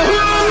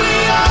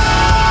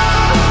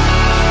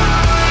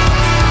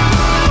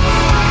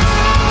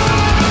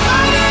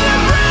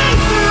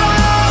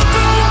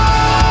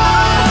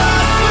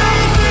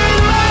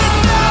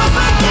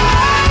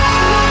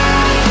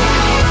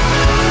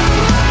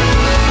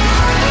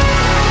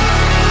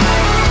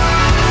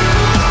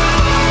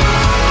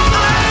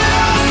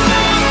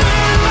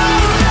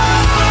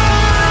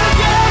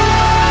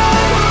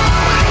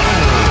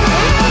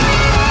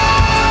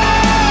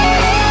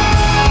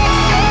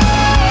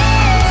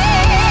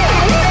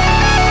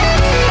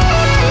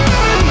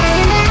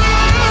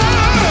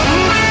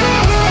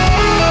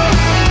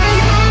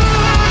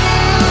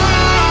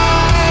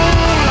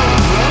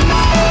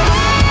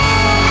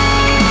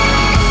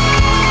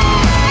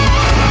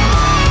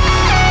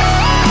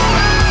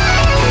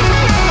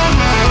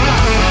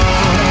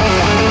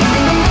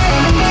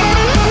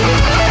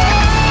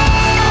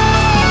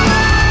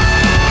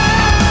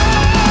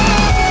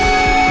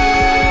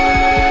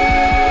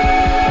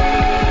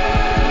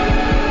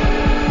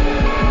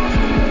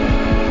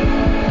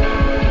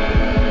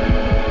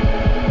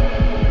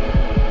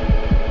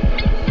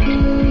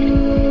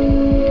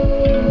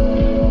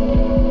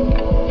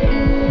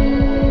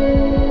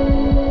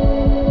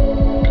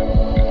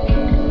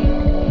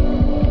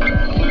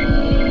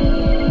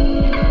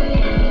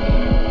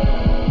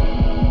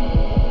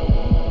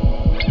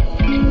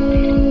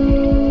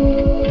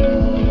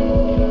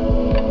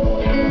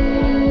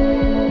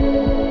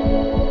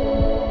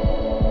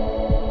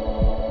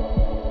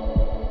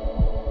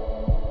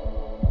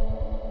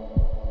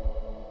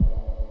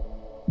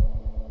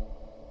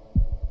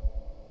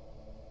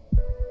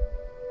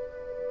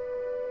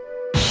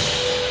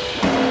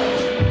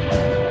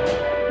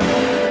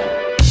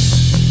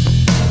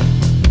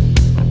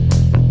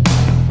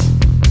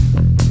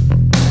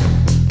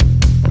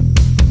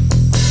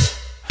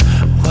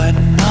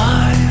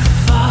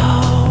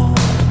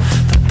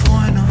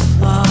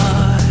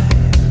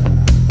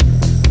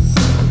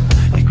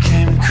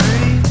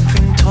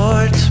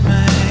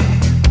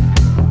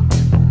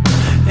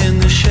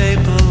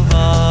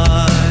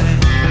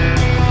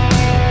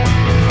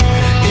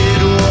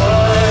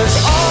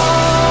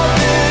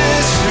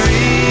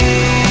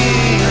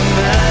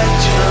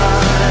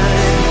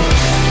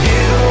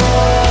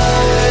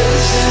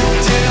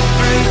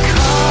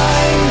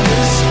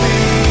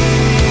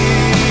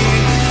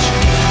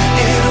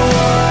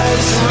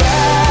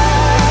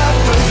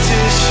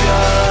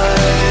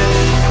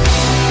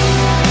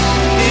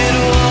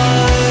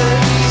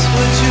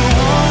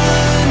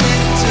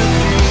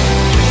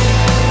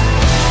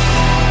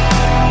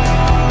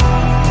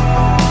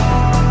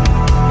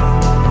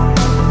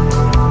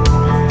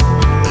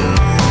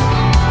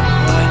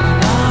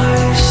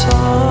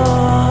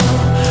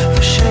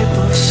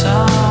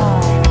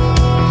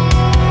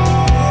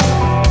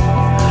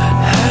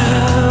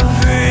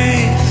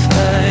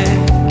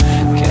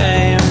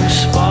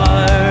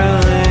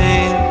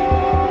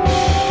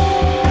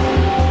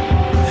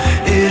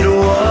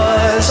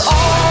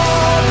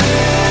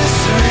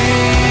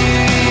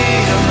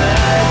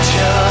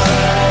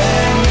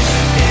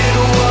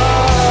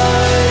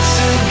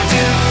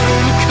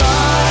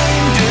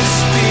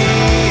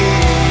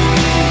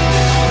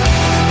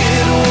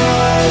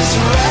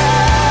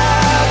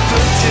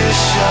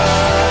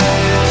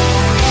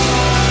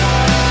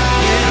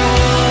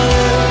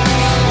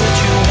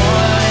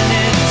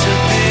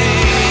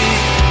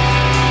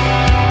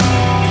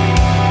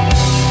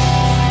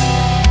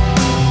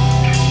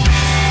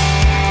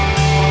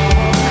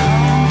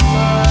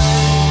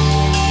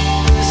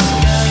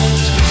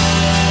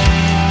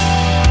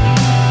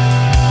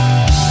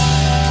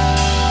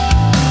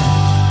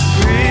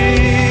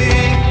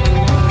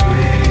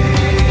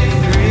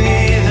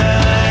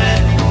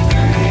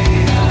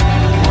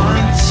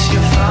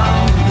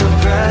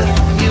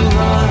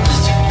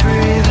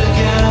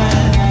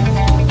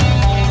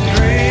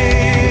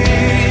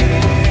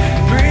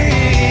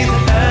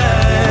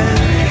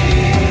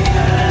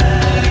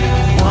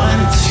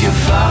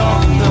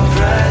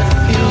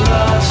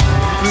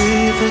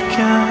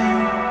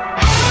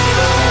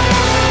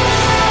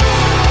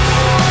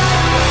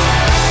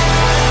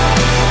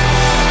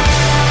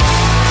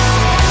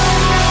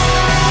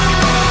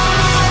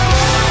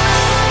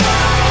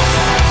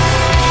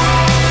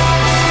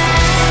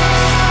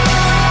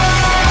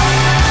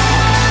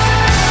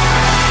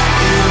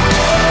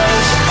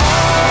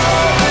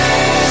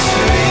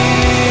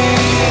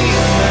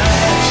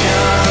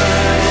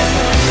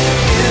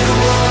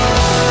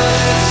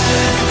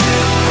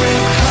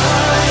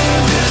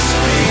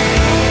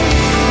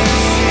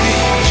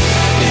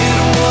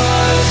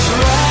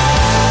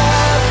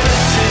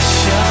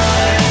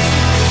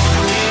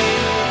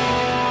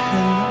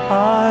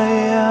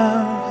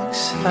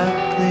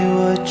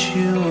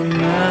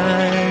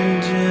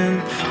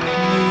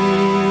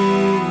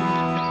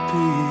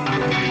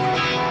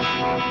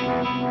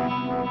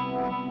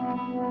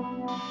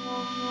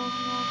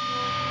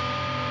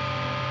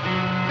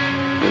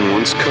 And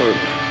once cut,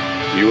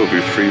 you will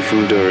be free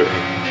from dirt,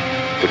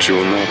 but you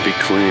will not be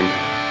clean.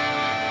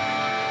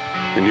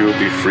 And you will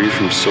be free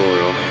from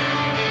soil,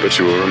 but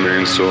you will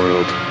remain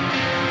soiled.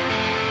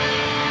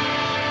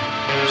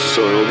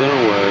 Soiled in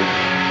a way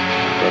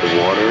that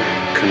water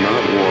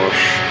cannot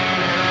wash,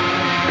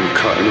 and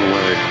cut in a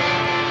way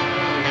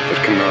that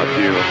cannot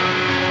heal.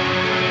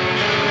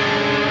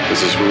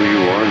 This is who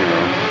you are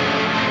now.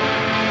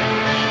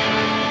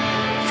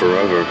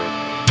 Forever.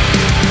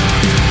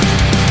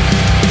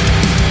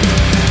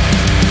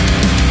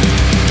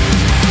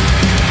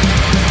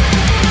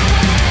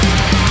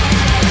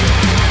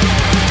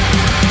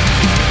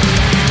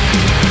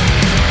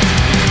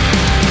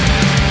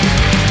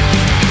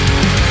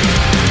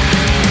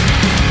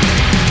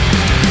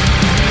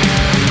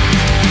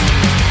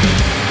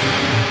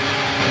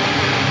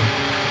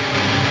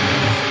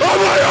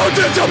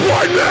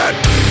 Disappointment!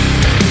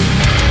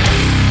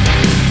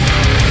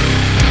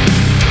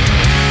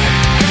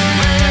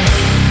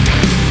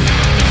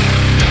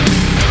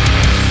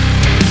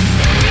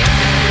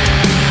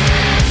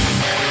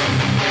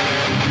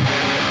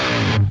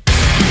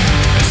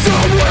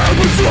 Somewhere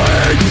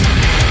between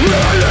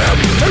where I am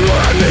and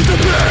where I need to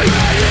be,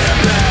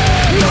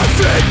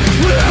 nothing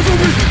will ever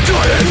be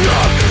good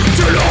enough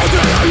to know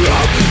that I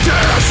love the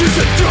ashes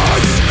and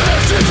dust.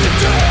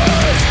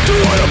 Do I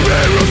wanna be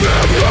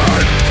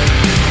remembered?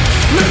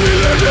 Let me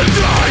live and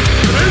die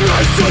in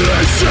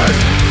isolation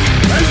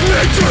as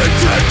nature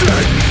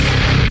intended.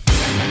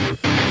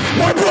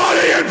 My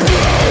body in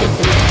blue.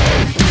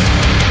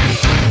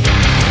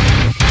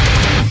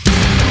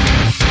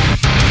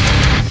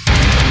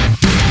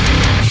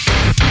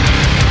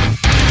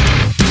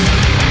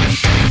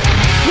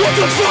 What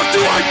the fuck do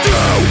I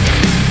do?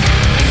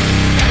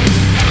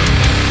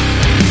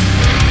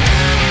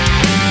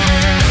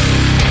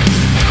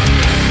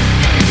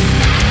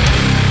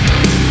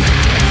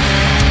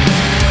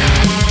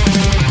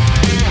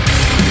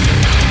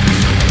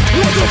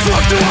 What the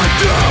fuck do I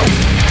do?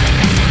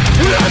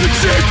 When I've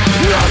achieved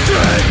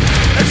nothing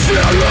and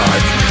feel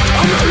like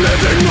I'm not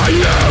living my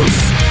use.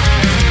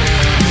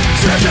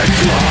 Ticking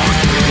clock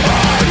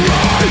on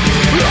my life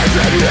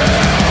and you.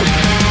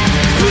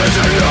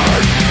 Prisoner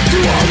to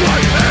all my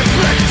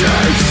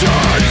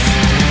expectations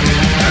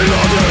and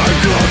all that I've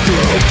gone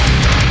through.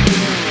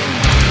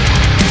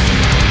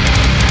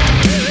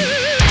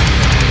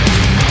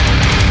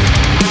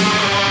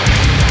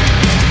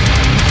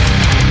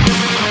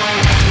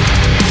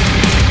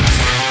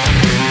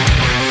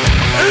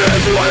 It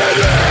is what it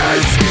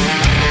is.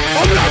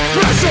 I'm not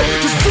special,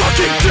 just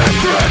fucking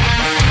different.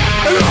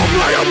 And all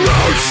my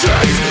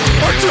emotions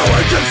are too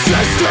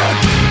inconsistent.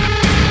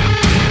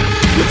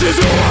 This is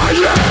who I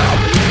am.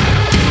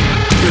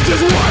 This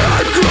is what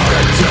I've grown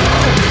into.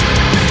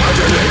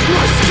 Underneath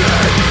my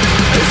skin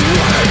is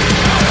running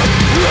out of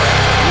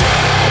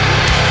room.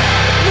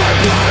 My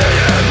body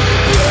in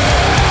bloom.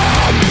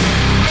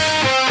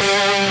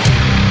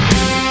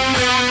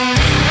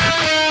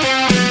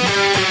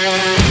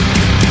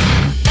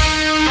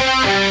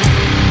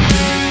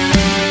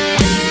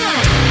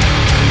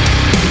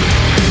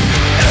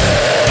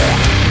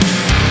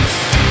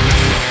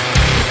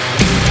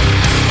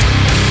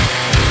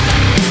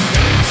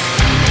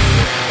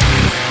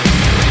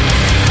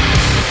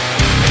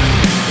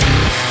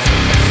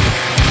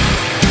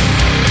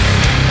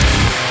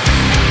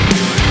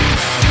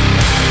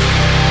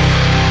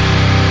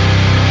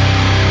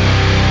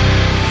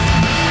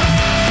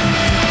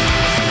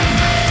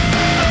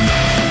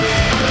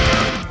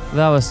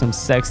 That was some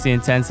sexy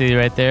intensity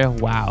right there.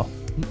 Wow.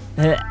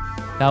 That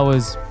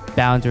was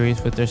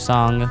Boundaries with their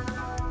song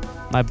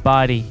My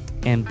Body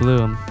in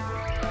Bloom.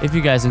 If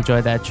you guys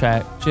enjoyed that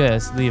track,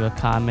 just leave a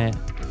comment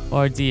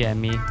or DM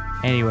me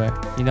anywhere.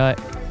 You know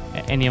what?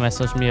 Any of my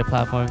social media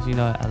platforms, you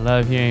know what? I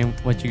love hearing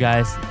what you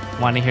guys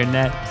want to hear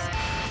next.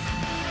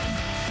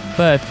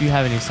 But if you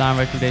have any song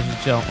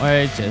recommendations, don't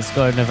worry. Just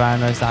go to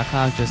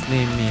nirvananoise.com. Just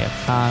leave me a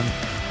comment.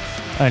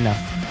 Or no,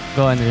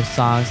 go into the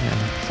songs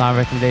and song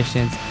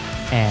recommendations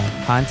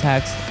and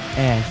contacts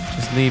and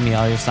just leave me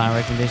all your song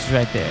recommendations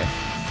right there.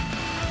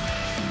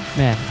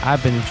 Man,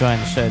 I've been enjoying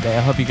the show today. I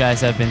hope you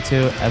guys have been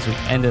too, as we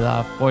ended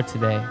off for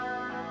today.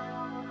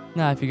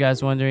 Now, if you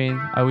guys are wondering,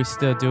 are we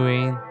still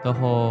doing the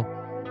whole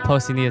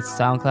posting it to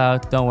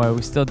SoundCloud? Don't worry,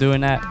 we're still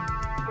doing that.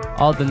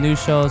 All the new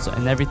shows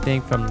and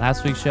everything from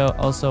last week's show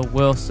also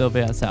will still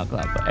be on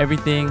SoundCloud. But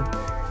everything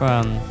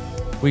from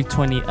week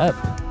 20 up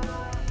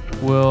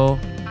will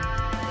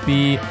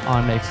be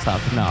on Mixcloud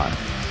from now on.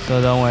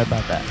 So don't worry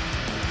about that.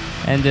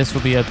 And this will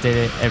be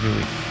updated every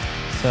week.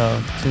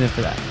 So tune in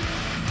for that.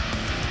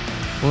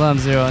 Well, I'm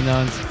Zero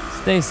Unknowns.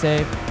 Stay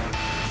safe.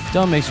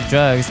 Don't mix your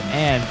drugs.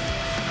 And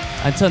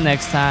until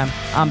next time,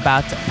 I'm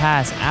about to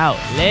pass out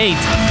late.